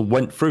 Like Arsenal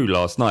went through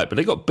last night, but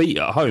they got beat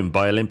at home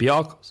by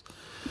Olympiacos.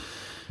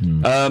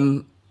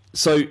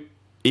 So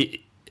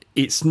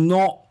it's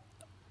not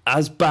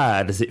as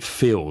bad as it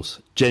feels,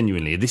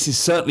 genuinely. This is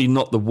certainly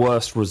not the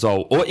worst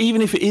result, or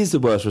even if it is the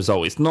worst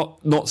result, it's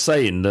not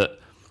saying that.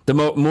 The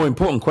more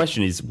important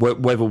question is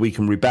whether we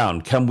can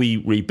rebound. Can we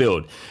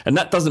rebuild? And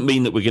that doesn't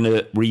mean that we're going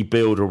to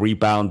rebuild or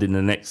rebound in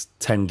the next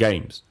 10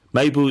 games.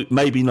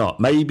 Maybe not.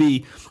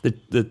 Maybe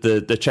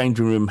the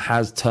changing room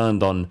has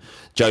turned on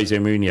Jose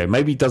Mourinho.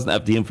 Maybe he doesn't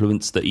have the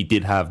influence that he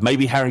did have.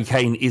 Maybe Harry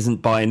Kane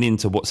isn't buying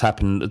into what's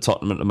happening at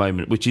Tottenham at the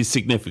moment, which is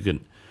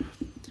significant.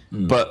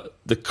 But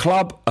a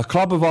club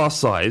of our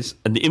size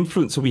and the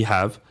influence that we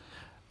have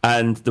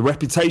and the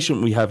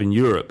reputation we have in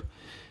Europe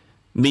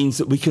means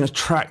that we can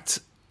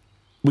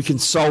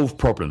solve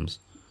problems.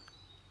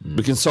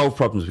 We can solve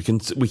problems.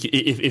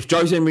 If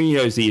Jose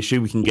Mourinho is the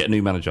issue, we can get a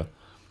new manager.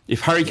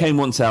 If Harry Kane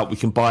wants out, we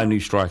can buy a new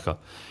striker.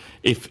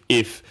 If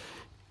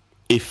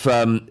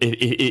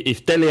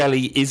Dele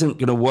Alli isn't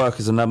going to work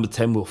as a number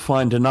 10, we'll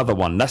find another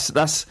one.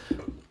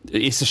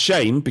 It's a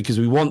shame because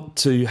we want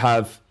to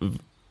have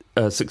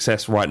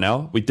success right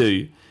now. We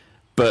do,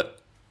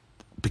 but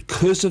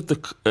because of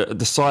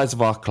the size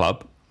of our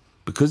club,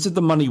 because of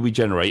the money we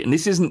generate, and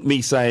this isn't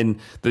me saying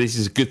that this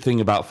is a good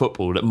thing about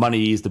football, that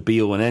money is the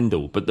be-all and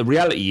end-all, but the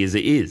reality is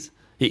it is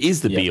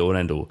the be-all and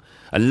end-all.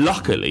 And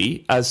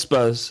luckily, as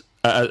Spurs,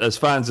 as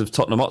fans of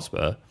Tottenham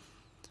Hotspur,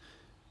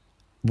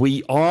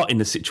 we are in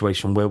a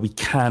situation where we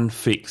can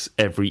fix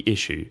every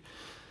issue.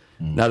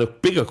 Now, the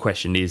bigger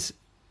question is,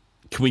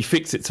 can we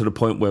fix it to the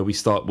point where we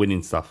start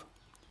winning stuff?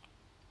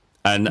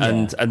 And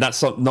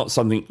that's not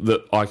something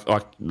that I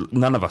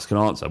none of us can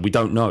answer. We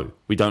don't know.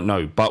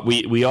 But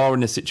we are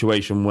in a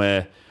situation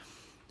where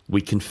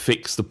we can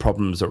fix the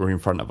problems that are in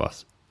front of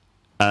us.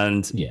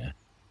 And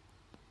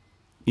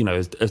you know,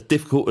 as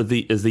difficult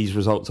as these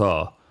results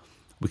are,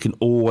 we can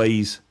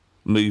always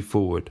move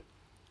forward.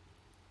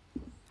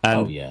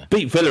 And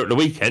beat Villa at the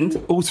weekend,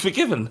 all's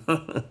forgiven.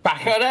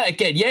 Back at that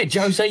again,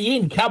 Jose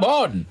in, come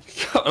on.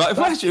 Like,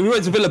 if we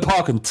went to Villa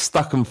Park and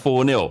stuck them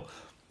 4-0.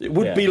 It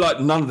would be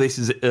like none of this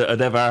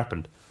had ever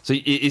happened. So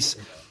it's,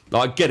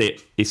 I get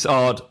it. It's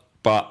hard,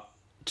 but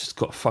just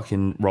got to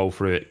fucking roll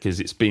through it because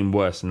it's been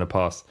worse in the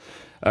past.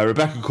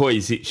 Rebecca Coy,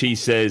 she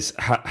says,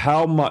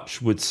 how much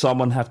would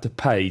someone have to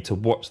pay to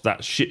watch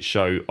that shit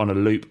show on a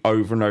loop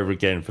over and over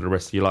again for the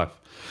rest of your life?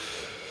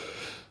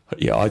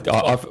 Yeah,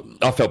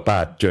 I felt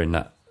bad during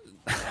that.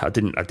 I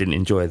didn't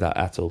enjoy that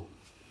at all.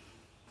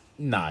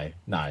 No,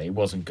 it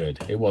wasn't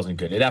good.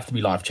 It'd have to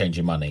be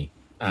life-changing money.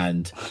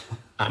 And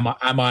am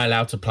I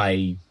allowed to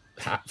play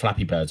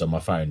Flappy Birds on my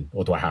phone,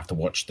 or do I have to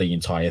watch the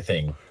entire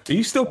thing? Are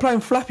you still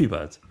playing Flappy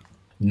Birds?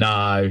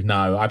 No.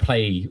 I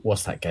play,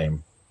 what's that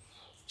game?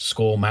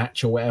 Score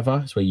Match or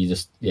whatever. It's where you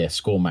just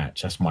Score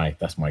Match. That's my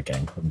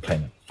game. I've been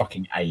playing it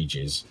fucking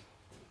ages.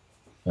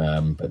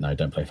 But no,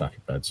 don't play Flappy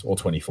Birds or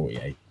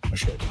 2048. I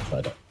should,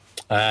 but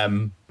I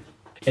don't.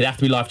 It'd have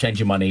to be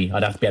life-changing money.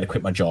 I'd have to be able to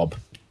quit my job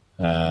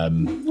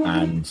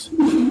and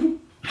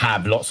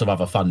have lots of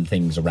other fun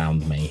things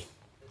around me.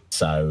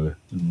 So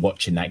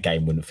watching that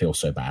game wouldn't feel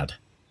so bad.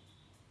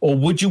 Or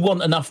would you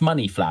want enough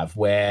money, Flav,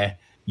 where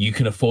you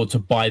can afford to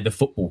buy the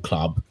football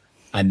club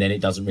and then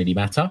it doesn't really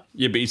matter?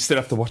 Yeah, but you still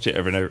have to watch it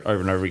over and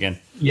over again.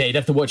 Yeah, you'd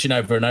have to watch it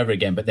over and over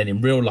again. But then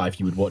in real life,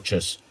 you would watch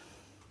us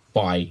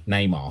buy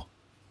Neymar.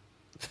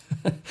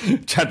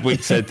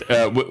 Chadwick said,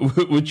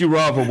 would you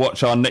rather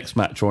watch our next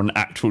match or an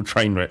actual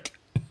train wreck?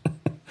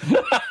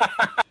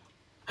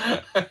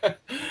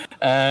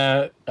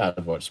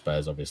 I'd watch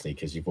Spurs, obviously,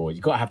 because you've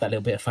got to have that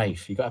little bit of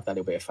faith.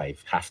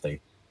 Have to.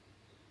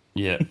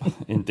 Yeah,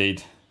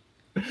 indeed.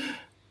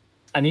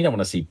 And you don't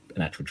want to see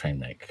an actual train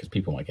wreck because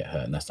people might get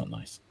hurt, and that's not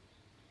nice.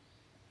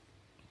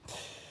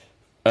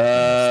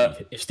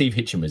 If Steve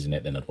Hitchen was in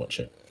it, then I'd watch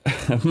it.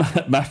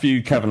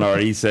 Matthew Kavanagh,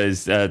 he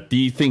says, do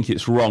you think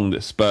it's wrong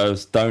that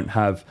Spurs don't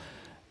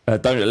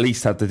at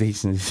least have the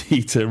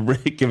decency to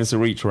give us a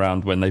reach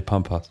around when they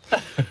pump us?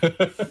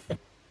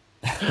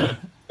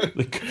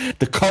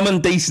 The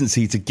common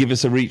decency to give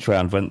us a reach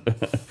round when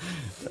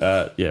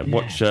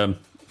watch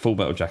Full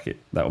Metal Jacket.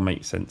 That will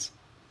make sense.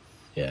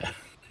 It's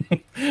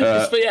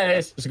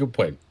a good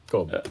point.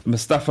 Go on.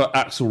 Mustafa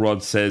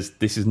Axelrod says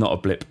this is not a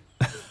blip.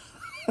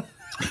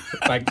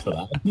 Thanks for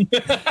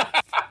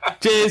that.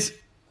 Cheers.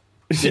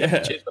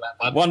 Cheers for that,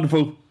 man.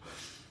 Wonderful.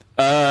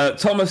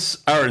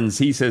 Thomas Aarons,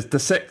 he says,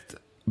 dissect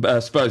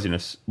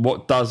Spursiness.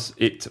 What does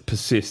it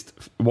persist?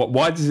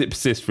 Why does it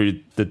persist through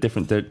the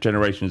different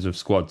generations of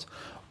squads?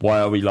 Why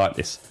are we like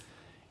this?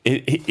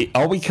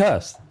 Are we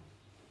cursed?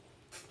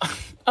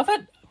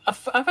 I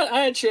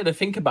actually had to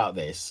think about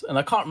this, and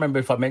I can't remember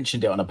if I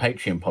mentioned it on a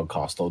Patreon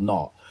podcast or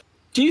not.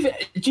 Do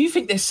you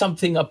think there's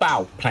something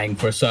about playing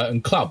for a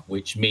certain club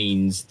which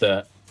means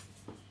that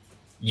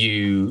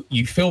you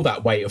feel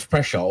that weight of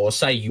pressure, or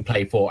say you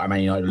play for Man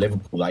United or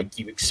Liverpool, like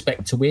you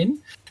expect to win?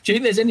 Do you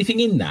think there's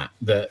anything in that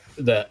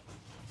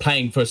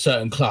playing for a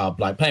certain club,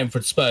 like playing for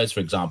Spurs,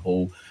 for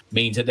example,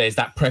 means that there's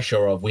that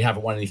pressure of we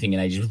haven't won anything in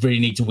ages, we really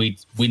need to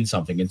win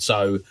something, and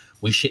so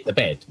we shit the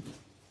bed.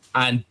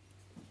 And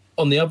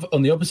on the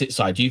opposite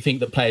side, do you think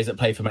that players that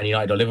play for Man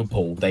United or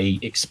Liverpool, they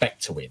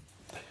expect to win?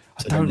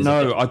 I don't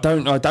know. I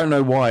don't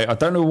know why. I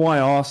don't know why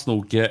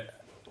Arsenal get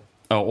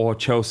or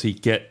Chelsea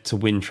get to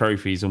win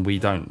trophies and we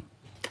don't.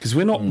 Because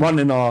we're not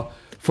running our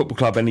football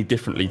club any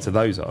differently to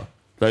those are.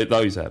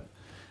 Those have.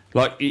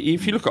 Like,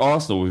 if you look at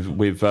Arsenal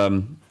with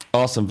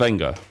Arsene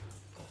Wenger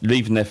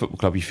leaving their football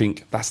club, you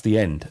think that's the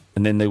end.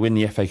 And then they win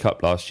the FA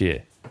Cup last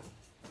year.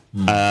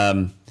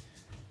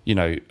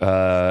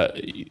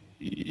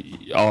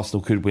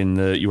 Arsenal could win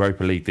the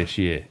Europa League this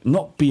year.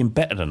 Not being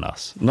better than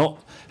us.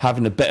 Not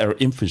having a better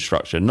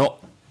infrastructure.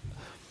 Not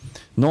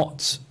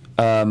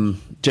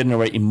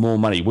generating more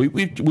money.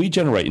 We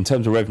generate, in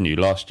terms of revenue,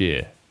 last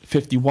year,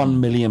 £51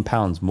 million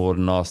more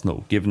than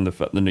Arsenal, given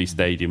the new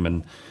stadium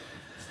and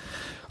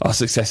our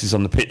successes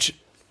on the pitch.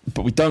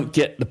 But we don't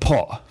get the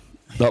pot.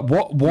 Like,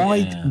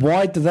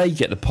 why do they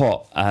get the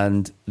pot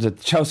and the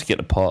Chelsea get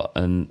the pot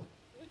and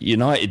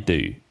United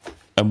do,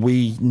 and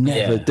we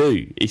never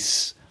do?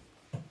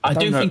 I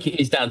do think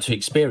it is down to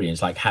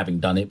experience, like having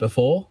done it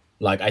before.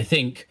 Like,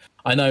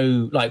 I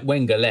know like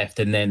Wenger left,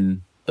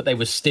 but there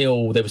were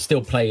still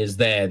players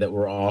there that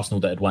were at Arsenal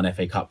that had won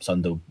FA Cups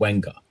under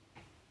Wenger,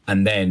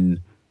 and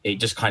then it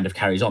just kind of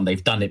carries on.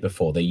 They've done it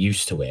before; they're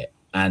used to it.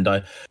 And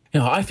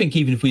I think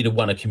even if we'd have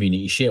won a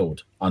Community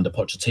Shield under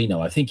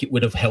Pochettino, I think it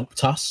would have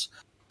helped us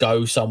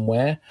go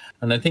somewhere.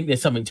 And I think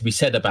there's something to be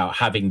said about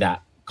having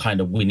that kind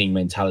of winning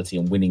mentality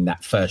and winning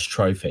that first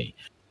trophy.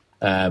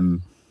 But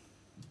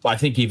I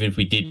think even if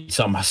we did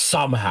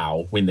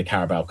somehow win the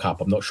Carabao Cup,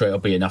 I'm not sure it'll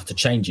be enough to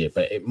change it,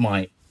 but it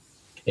might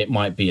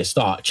be a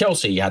start.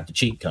 Chelsea had the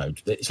cheat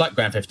code. It's like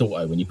Grand Theft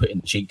Auto when you put in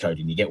the cheat code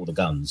and you get all the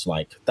guns.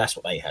 Like, that's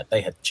what they had.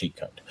 They had the cheat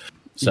code.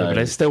 So but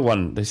they still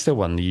won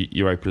the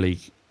Europa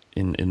League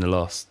in the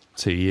last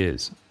 2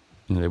 years.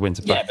 They went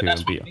to Baku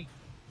and beat them.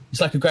 It's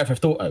like a Grand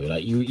Theft Auto.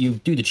 Like, you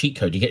do the cheat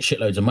code, you get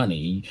shitloads of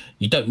money.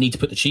 You don't need to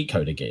put the cheat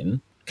code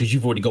again because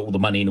you've already got all the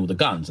money and all the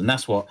guns. And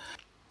that's what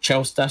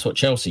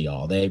Chelsea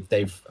are. They've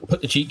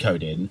put the cheat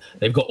code in.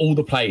 They've got all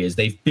the players.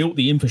 They've built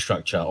the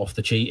infrastructure off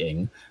the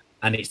cheating,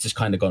 and it's just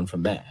kind of gone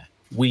from there.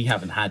 We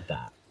haven't had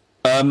that.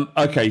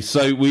 Okay,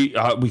 so we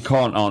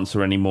can't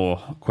answer any more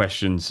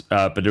questions,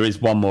 but there is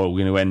one more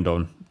we're going to end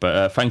on.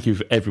 But thank you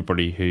for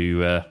everybody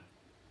who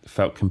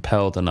felt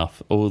compelled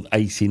enough, all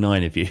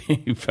 89 of you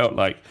who felt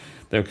like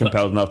they were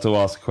compelled enough to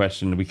ask a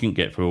question. We couldn't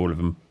get through all of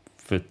them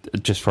for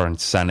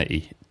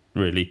insanity,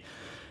 really.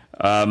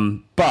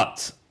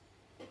 But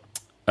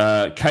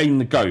Kane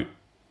the GOAT,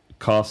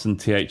 Carson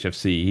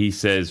THFC, he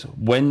says,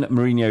 when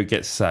Mourinho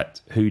gets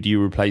sacked, who do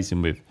you replace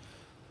him with?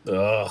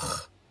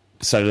 Ugh.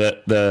 So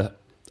that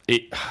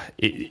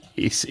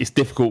it's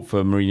difficult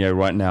for Mourinho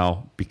right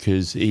now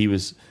because he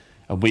was,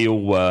 and we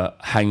all were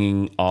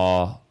hanging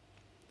our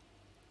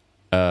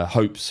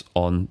hopes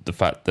on the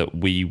fact that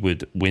we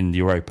would win the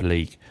Europa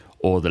League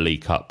or the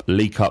League Cup.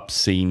 League Cup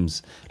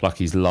seems like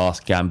his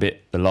last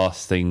gambit, the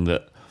last thing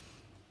that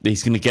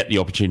he's going to get the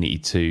opportunity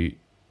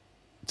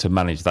to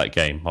manage that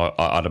game.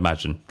 I'd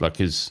imagine,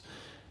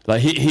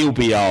 he'll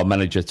be our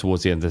manager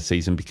towards the end of the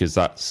season because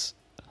that's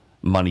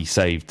money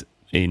saved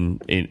in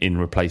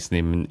replacing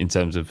him in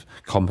terms of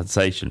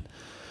compensation.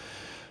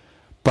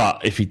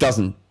 But if he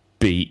doesn't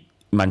beat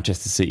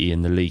Manchester City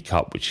in the League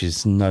Cup, which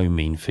is no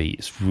mean feat,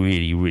 it's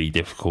really, really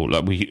difficult.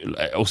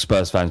 All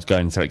Spurs fans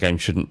going into that game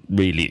shouldn't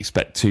really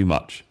expect too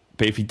much.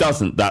 But if he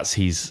doesn't, that's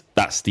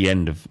the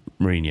end of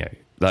Mourinho.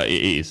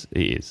 It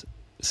is.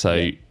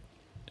 So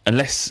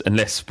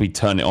unless we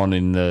turn it on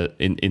in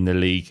the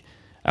league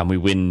and we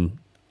win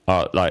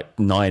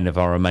 9 of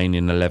our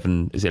remaining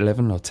 11, is it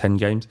 11 or 10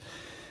 games?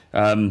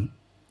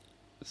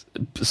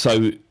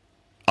 So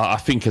I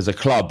think as a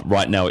club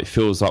right now, it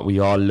feels like we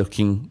are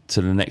looking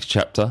to the next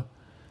chapter.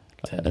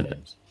 10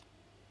 games.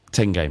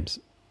 10 games.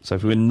 So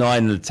if we win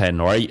 9 of the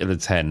 10 or 8 of the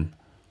 10,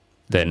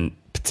 then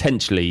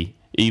potentially,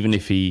 even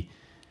if he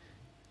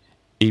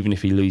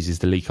loses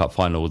the League Cup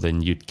final,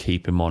 then you'd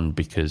keep him on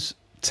because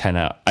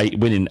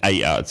winning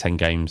 8 out of 10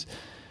 games,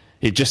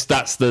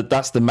 that's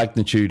the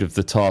magnitude of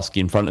the task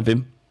in front of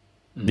him.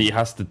 He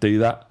has to do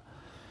that.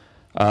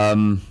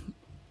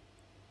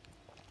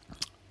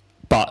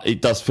 But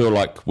it does feel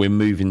like we're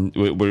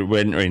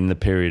entering the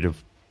period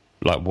of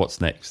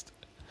what's next.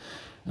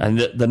 And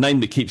the name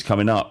that keeps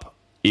coming up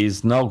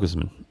is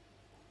Nagelsmann.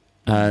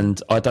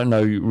 And I don't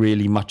know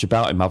really much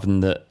about him other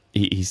than that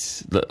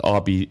he's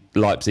RB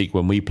Leipzig,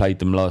 when we played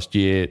them last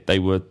year, they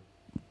were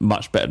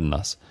much better than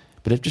us.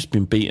 But they've just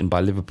been beaten by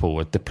Liverpool,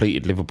 a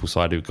depleted Liverpool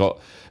side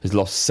has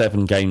lost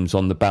 7 games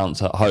on the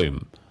bounce at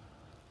home.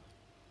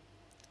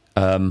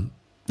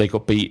 They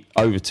got beat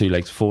over 2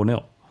 legs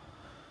 4-0.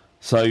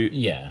 So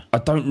yeah, I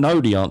don't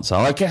know the answer.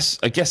 I guess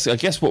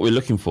what we're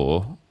looking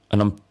for,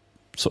 and I'm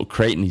sort of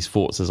creating these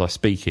thoughts as I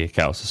speak here,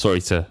 Cal, so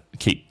sorry to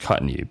keep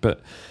cutting you,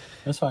 but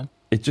that's fine.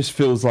 It just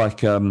feels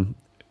like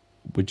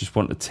we just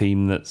want a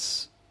team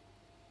that's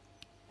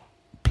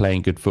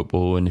playing good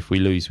football, and if we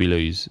lose, we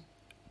lose.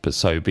 But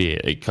so be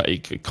it.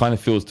 It kind of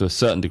feels to a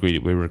certain degree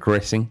that we're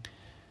regressing.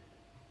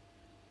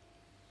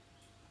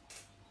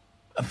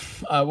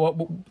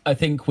 I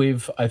think we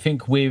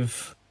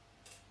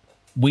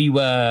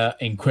were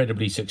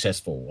incredibly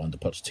successful under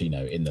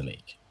Pochettino in the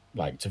league,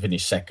 like to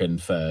finish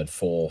second, third,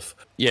 fourth.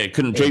 Yeah,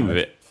 couldn't dream of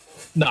it.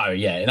 No,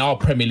 yeah, in our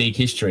Premier League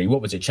history,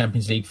 what was it?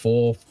 Champions League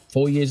four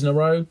years in a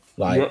row.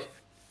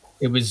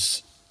 It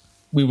was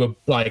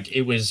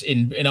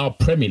in our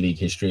Premier League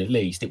history, at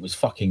least, it was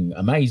fucking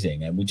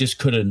amazing, and we just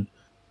couldn't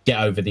get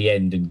over the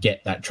end and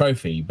get that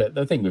trophy. But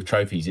the thing with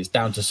trophies, it's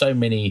down to so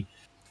many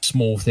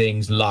small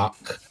things,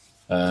 luck,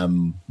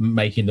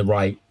 making the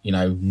right,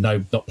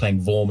 not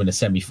playing Vorm in a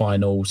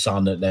semi-final,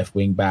 Son at left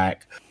wing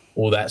back,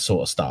 all that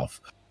sort of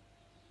stuff.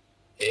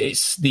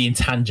 It's the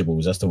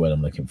intangibles, that's the word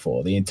I'm looking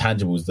for. The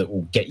intangibles that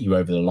will get you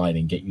over the line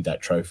and get you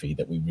that trophy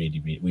that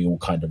we all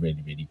kind of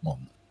really, really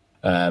want.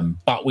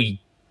 But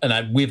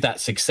with that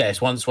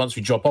success, once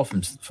we drop off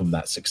from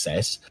that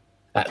success,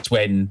 that's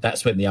when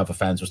the other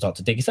fans will start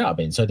to dig us out a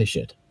bit, and so they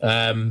should.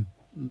 I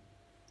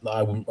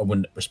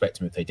wouldn't respect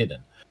them if they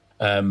didn't.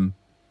 And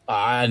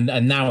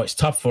now it's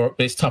tough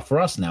for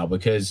us now,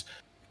 because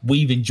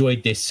we've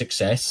enjoyed this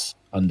success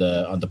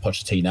under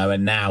Pochettino,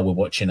 and now we're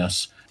watching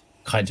us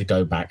kind of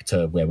go back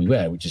to where we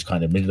were, which is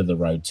kind of middle of the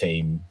road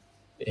team,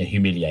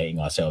 humiliating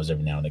ourselves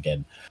every now and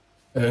again.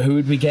 Who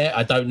would we get?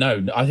 I don't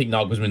know. I think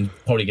Nagelsmann's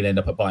probably going to end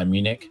up at Bayern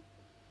Munich.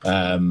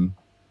 And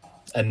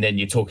then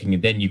you've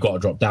got to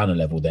drop down a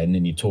level then,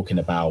 and you're talking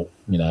about,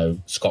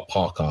 Scott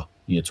Parker.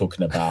 You're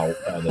talking about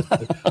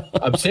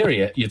I'm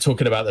serious. You're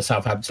talking about the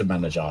Southampton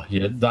manager.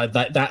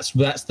 That's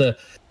the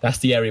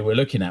area we're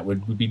looking at.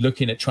 We'd be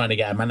looking at trying to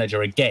get a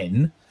manager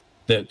again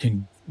that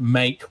can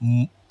make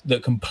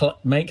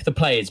the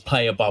players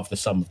play above the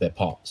sum of their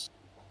parts.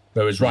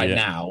 Whereas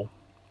now,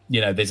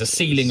 there's a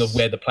ceiling of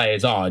where the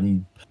players are,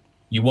 and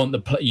you want to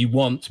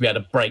be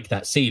able to break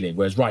that ceiling.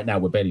 Whereas right now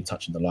we're barely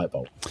touching the light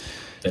bulb.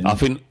 Then, I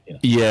think,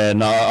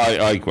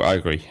 I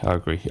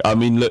agree. I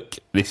mean, look,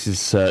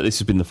 this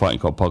has been the Fighting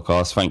Cock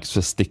podcast. Thanks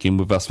for sticking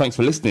with us. Thanks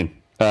for listening.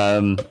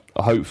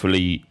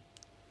 Hopefully,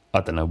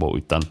 I don't know what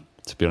we've done,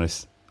 to be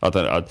honest. All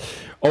I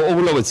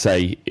would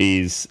say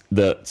is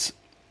that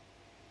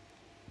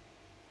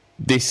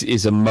this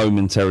is a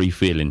momentary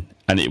feeling,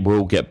 and it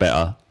will get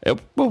better.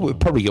 It'll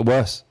probably get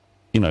worse,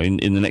 in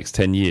the next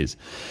 10 years.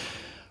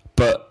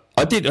 But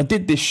I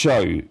did this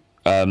show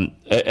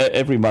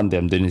every Monday.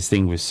 I'm doing this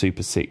thing with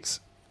Super Six,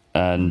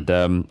 and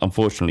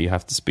unfortunately, you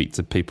have to speak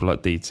to people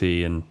like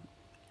DT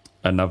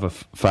and other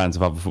fans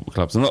of other football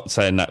clubs. I'm not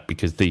saying that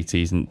because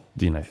DT isn't,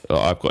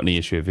 I've got any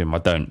issue with him. I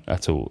don't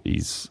at all.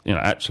 He's,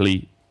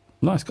 actually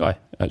nice guy.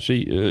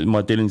 Actually,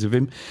 my dealings with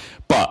him,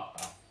 but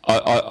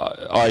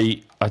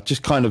I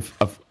just kind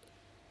of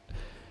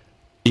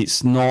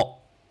it's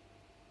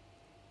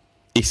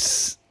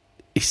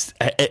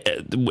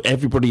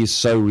everybody is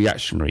so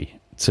reactionary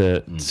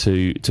to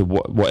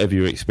whatever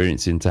you're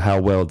experiencing, to how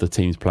well the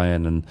team's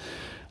playing, and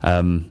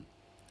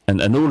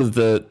all of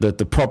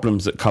the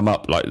problems that come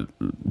up, like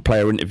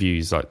player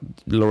interviews, like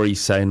Lloris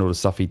saying all the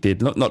stuff he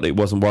did. Not that it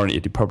wasn't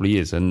warranted, it probably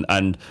is, and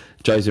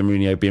Jose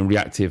Mourinho being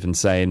reactive and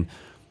saying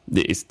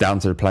that it's down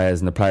to the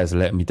players and the players are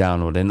letting me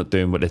down, or they're not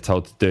doing what they're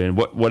told to do, and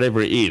whatever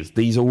it is.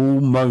 These are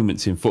all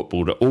moments in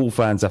football that all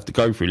fans have to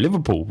go through.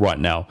 Liverpool right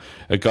now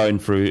are going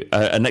through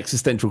an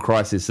existential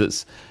crisis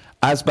that's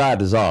as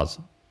bad as ours.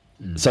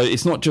 So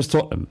it's not just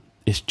Tottenham.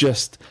 It's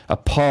just a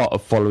part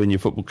of following your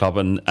football club.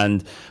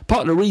 And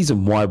part of the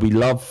reason why we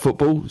love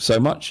football so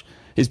much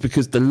is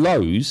because the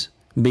lows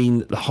mean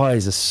that the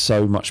highs are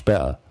so much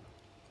better.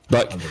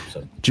 Like,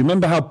 100%. Do you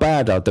remember how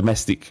bad our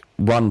domestic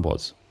run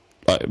was?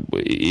 Like,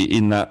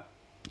 in that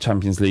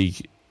Champions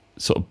League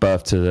sort of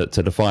birth to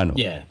the final?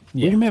 Yeah.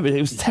 You remember, it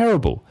was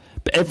terrible.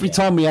 But every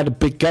time we had a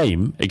big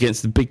game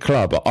against a big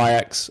club,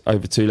 Ajax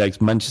over 2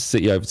 legs, Manchester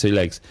City over 2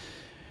 legs,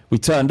 we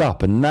turned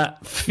up, and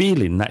that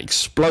feeling, that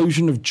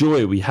explosion of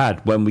joy we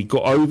had when we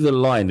got over the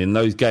line in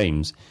those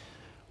games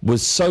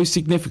was so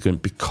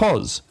significant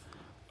because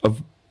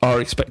of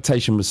our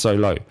expectation was so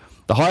low.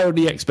 The higher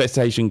the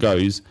expectation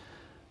goes,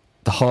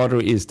 the harder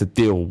it is to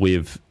deal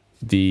with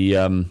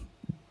the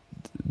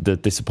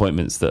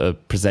disappointments that are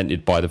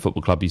presented by the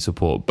football club you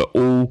support. But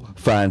all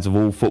fans of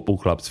all football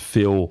clubs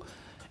feel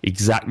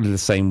exactly the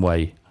same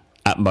way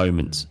at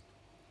moments.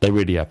 They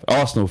really have.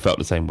 Arsenal felt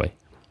the same way.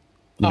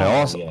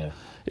 Arsenal. Yeah.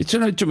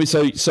 So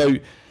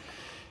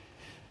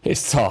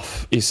it's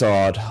tough. It's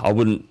hard. I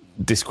wouldn't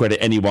discredit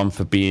anyone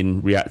for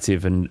being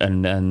reactive and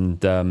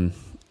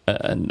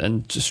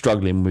just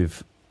struggling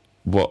with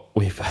what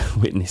we've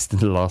witnessed in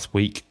the last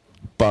week.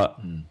 But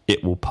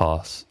it will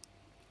pass.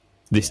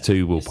 This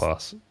too will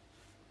pass.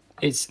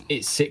 It's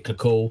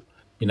cyclical.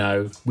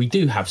 We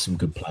do have some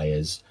good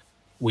players.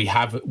 We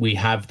have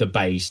the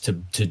base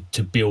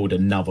to build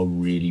another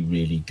really,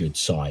 really good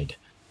side.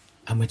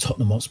 And we're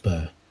Tottenham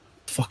Hotspur.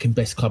 Fucking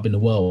best club in the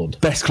world.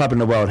 Best club in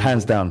the world,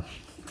 hands down.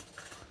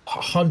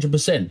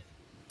 100%.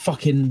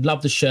 Fucking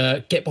love the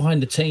shirt. Get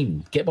behind the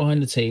team.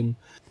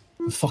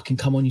 And fucking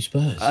come on, you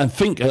Spurs. And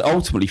think about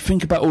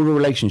all the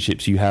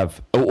relationships you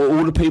have,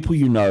 all the people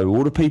you know,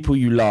 all the people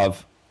you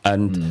love,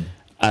 and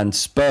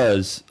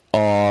Spurs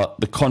are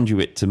the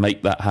conduit to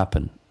make that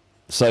happen.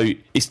 So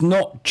it's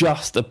not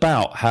just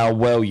about how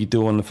well you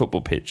do on the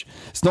football pitch.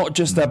 It's not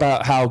just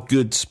about how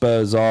good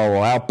Spurs are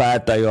or how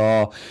bad they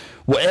are.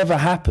 Whatever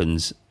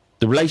happens,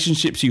 the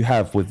relationships you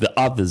have with the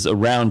others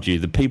around you,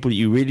 the people that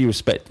you really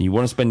respect and you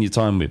want to spend your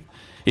time with,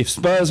 if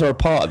Spurs are a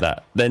part of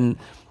that, then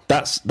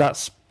that's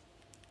part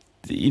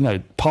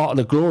of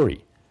the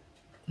glory.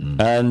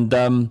 And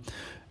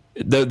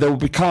there will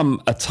become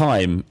a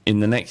time in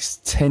the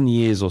next 10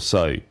 years or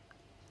so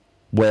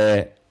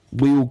where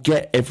we will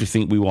get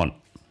everything we want.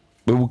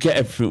 We will get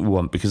everything we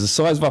want because the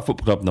size of our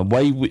football club and the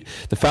way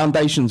the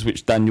foundations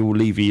which Daniel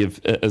Levy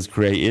has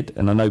created,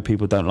 and I know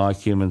people don't like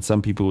him and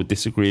some people would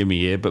disagree with me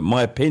here, but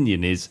my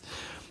opinion is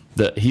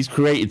that he's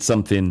created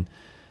something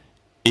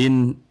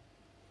in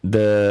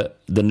the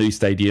new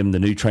stadium, the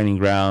new training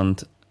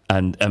ground,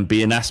 and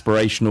being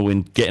aspirational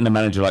in getting a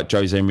manager like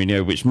Jose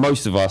Mourinho, which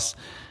most of us,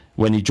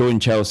 when he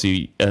joined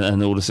Chelsea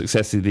and all the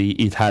successes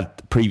he'd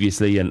had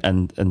previously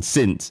and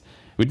since,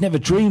 we'd never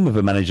dream of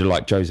a manager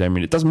like Jose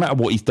Mourinho. It doesn't matter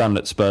what he's done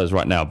at Spurs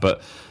right now,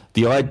 but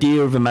the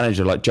idea of a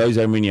manager like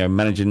Jose Mourinho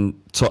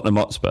managing Tottenham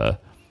Hotspur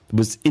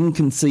was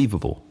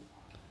inconceivable.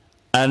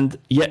 And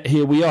yet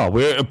here we are.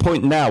 We're at a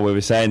point now where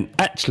we're saying,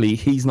 actually,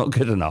 he's not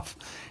good enough.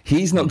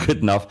 He's not good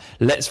enough.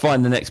 Let's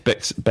find the next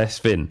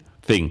best thing.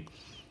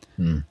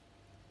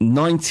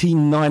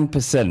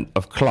 99%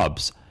 of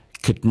clubs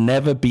could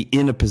never be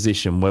in a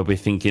position where we're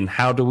thinking,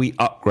 how do we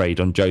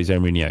upgrade on Jose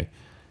Mourinho?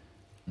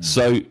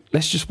 So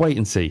let's just wait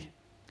and see.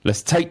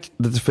 Let's take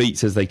the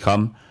defeats as they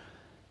come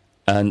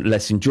and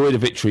let's enjoy the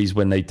victories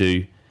when they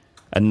do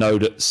and know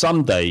that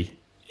someday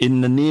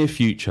in the near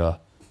future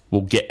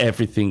we'll get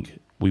everything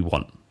we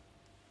want.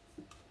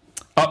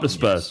 Up the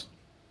Spurs.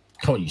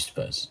 Come on, you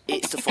Spurs.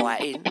 It's the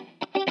fighting.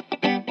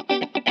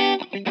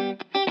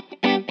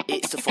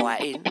 It's the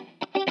fighting.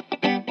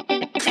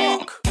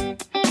 Clock.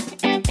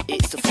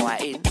 It's the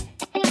fighting.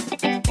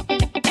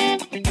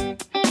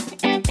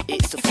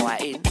 It's the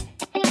fighting.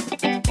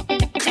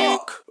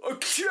 Clock.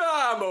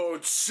 Come on,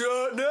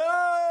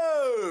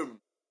 Tottenham.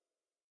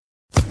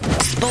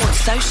 Sports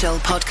Social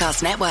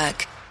Podcast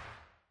Network.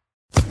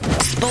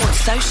 Sports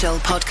Social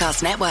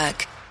Podcast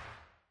Network.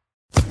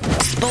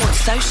 Sports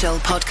Social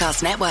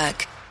Podcast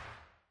Network.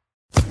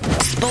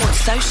 Sports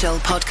Social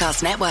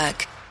Podcast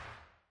Network.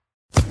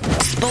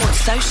 Sports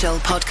Social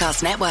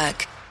Podcast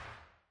Network.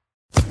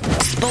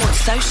 Sports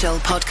Social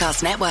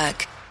Podcast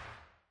Network.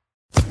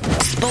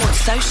 Sports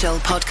Social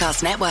Podcast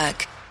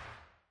Network.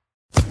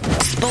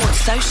 Sports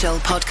Social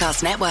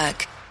Podcast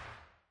Network.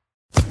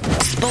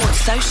 Sports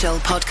Social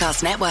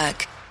Podcast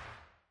Network.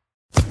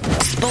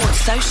 Sports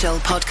Social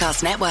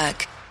Podcast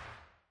Network.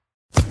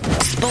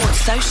 Sports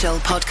Social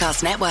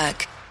Podcast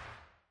Network.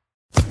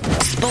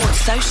 Sports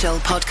Social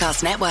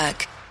Podcast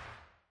Network.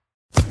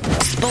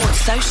 Sports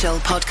Social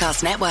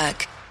Podcast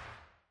Network.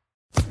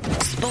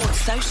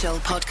 Sports Social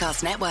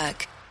Podcast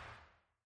Network.